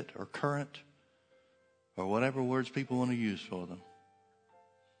with it or current or whatever words people want to use for them.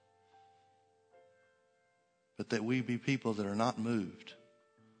 But that we be people that are not moved,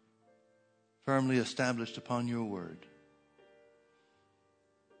 firmly established upon your word.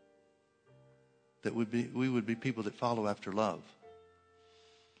 That we would be people that follow after love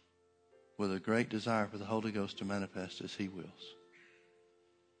with a great desire for the Holy Ghost to manifest as He wills.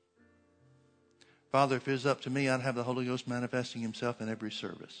 Father, if it was up to me, I'd have the Holy Ghost manifesting Himself in every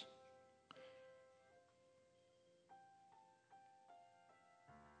service.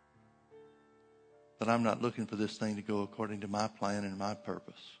 But I'm not looking for this thing to go according to my plan and my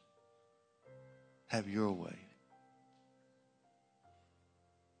purpose. Have your way.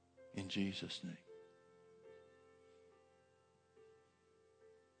 In Jesus' name.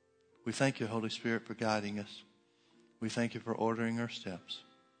 We thank you, Holy Spirit, for guiding us. We thank you for ordering our steps.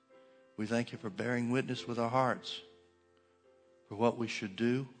 We thank you for bearing witness with our hearts for what we should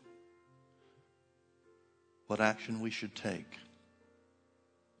do, what action we should take.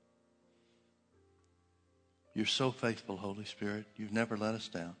 You're so faithful, Holy Spirit. You've never let us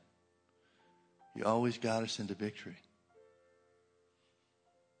down. You always guide us into victory.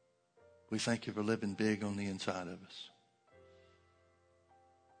 We thank you for living big on the inside of us.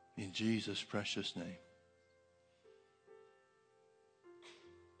 In Jesus' precious name.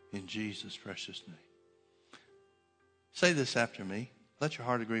 In Jesus' precious name. Say this after me. Let your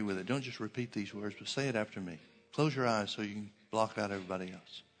heart agree with it. Don't just repeat these words, but say it after me. Close your eyes so you can block out everybody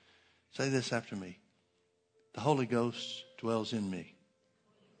else. Say this after me. The Holy Ghost dwells in me.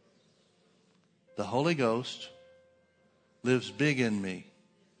 The Holy Ghost lives big in me.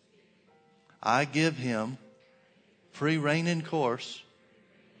 I give Him free rein and course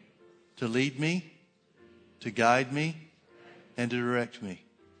to lead me, to guide me, and to direct me.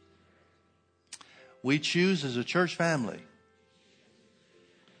 We choose as a church family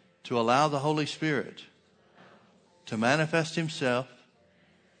to allow the Holy Spirit to manifest Himself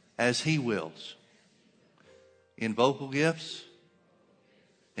as He wills. In vocal gifts,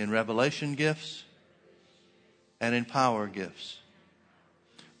 in revelation gifts, and in power gifts.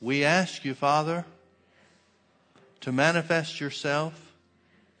 We ask you, Father, to manifest yourself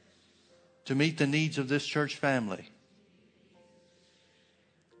to meet the needs of this church family.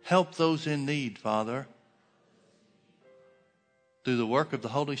 Help those in need, Father, through the work of the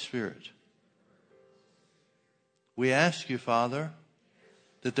Holy Spirit. We ask you, Father,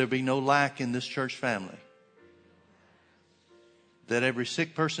 that there be no lack in this church family. That every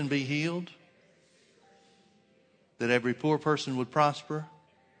sick person be healed. That every poor person would prosper.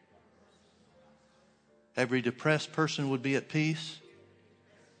 Every depressed person would be at peace.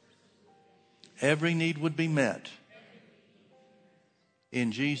 Every need would be met.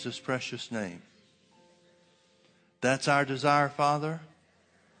 In Jesus' precious name. That's our desire, Father.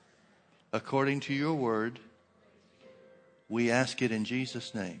 According to your word, we ask it in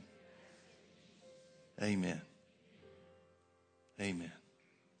Jesus' name. Amen. Amen.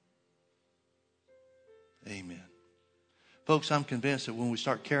 Amen. Folks, I'm convinced that when we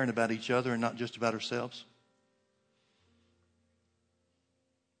start caring about each other and not just about ourselves,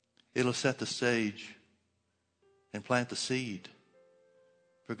 it'll set the stage and plant the seed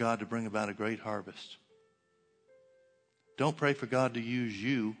for God to bring about a great harvest. Don't pray for God to use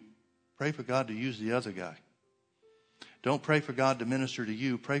you. Pray for God to use the other guy. Don't pray for God to minister to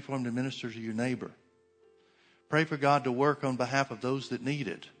you. Pray for Him to minister to your neighbor. Pray for God to work on behalf of those that need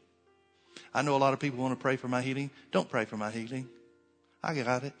it. I know a lot of people want to pray for my healing. Don't pray for my healing. I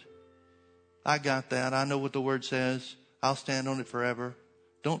got it. I got that. I know what the word says. I'll stand on it forever.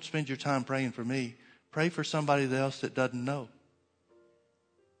 Don't spend your time praying for me. Pray for somebody else that doesn't know.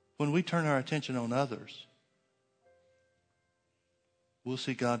 When we turn our attention on others, we'll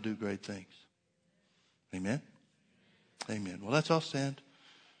see God do great things. Amen? Amen. Well, let's all stand.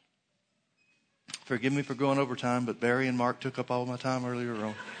 Forgive me for going over time, but Barry and Mark took up all my time earlier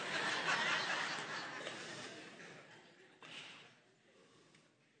on.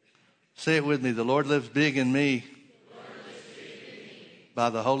 Say it with me. The Lord lives big in me by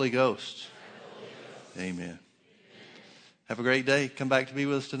the Holy Ghost. Amen. Have a great day. Come back to be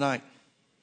with us tonight.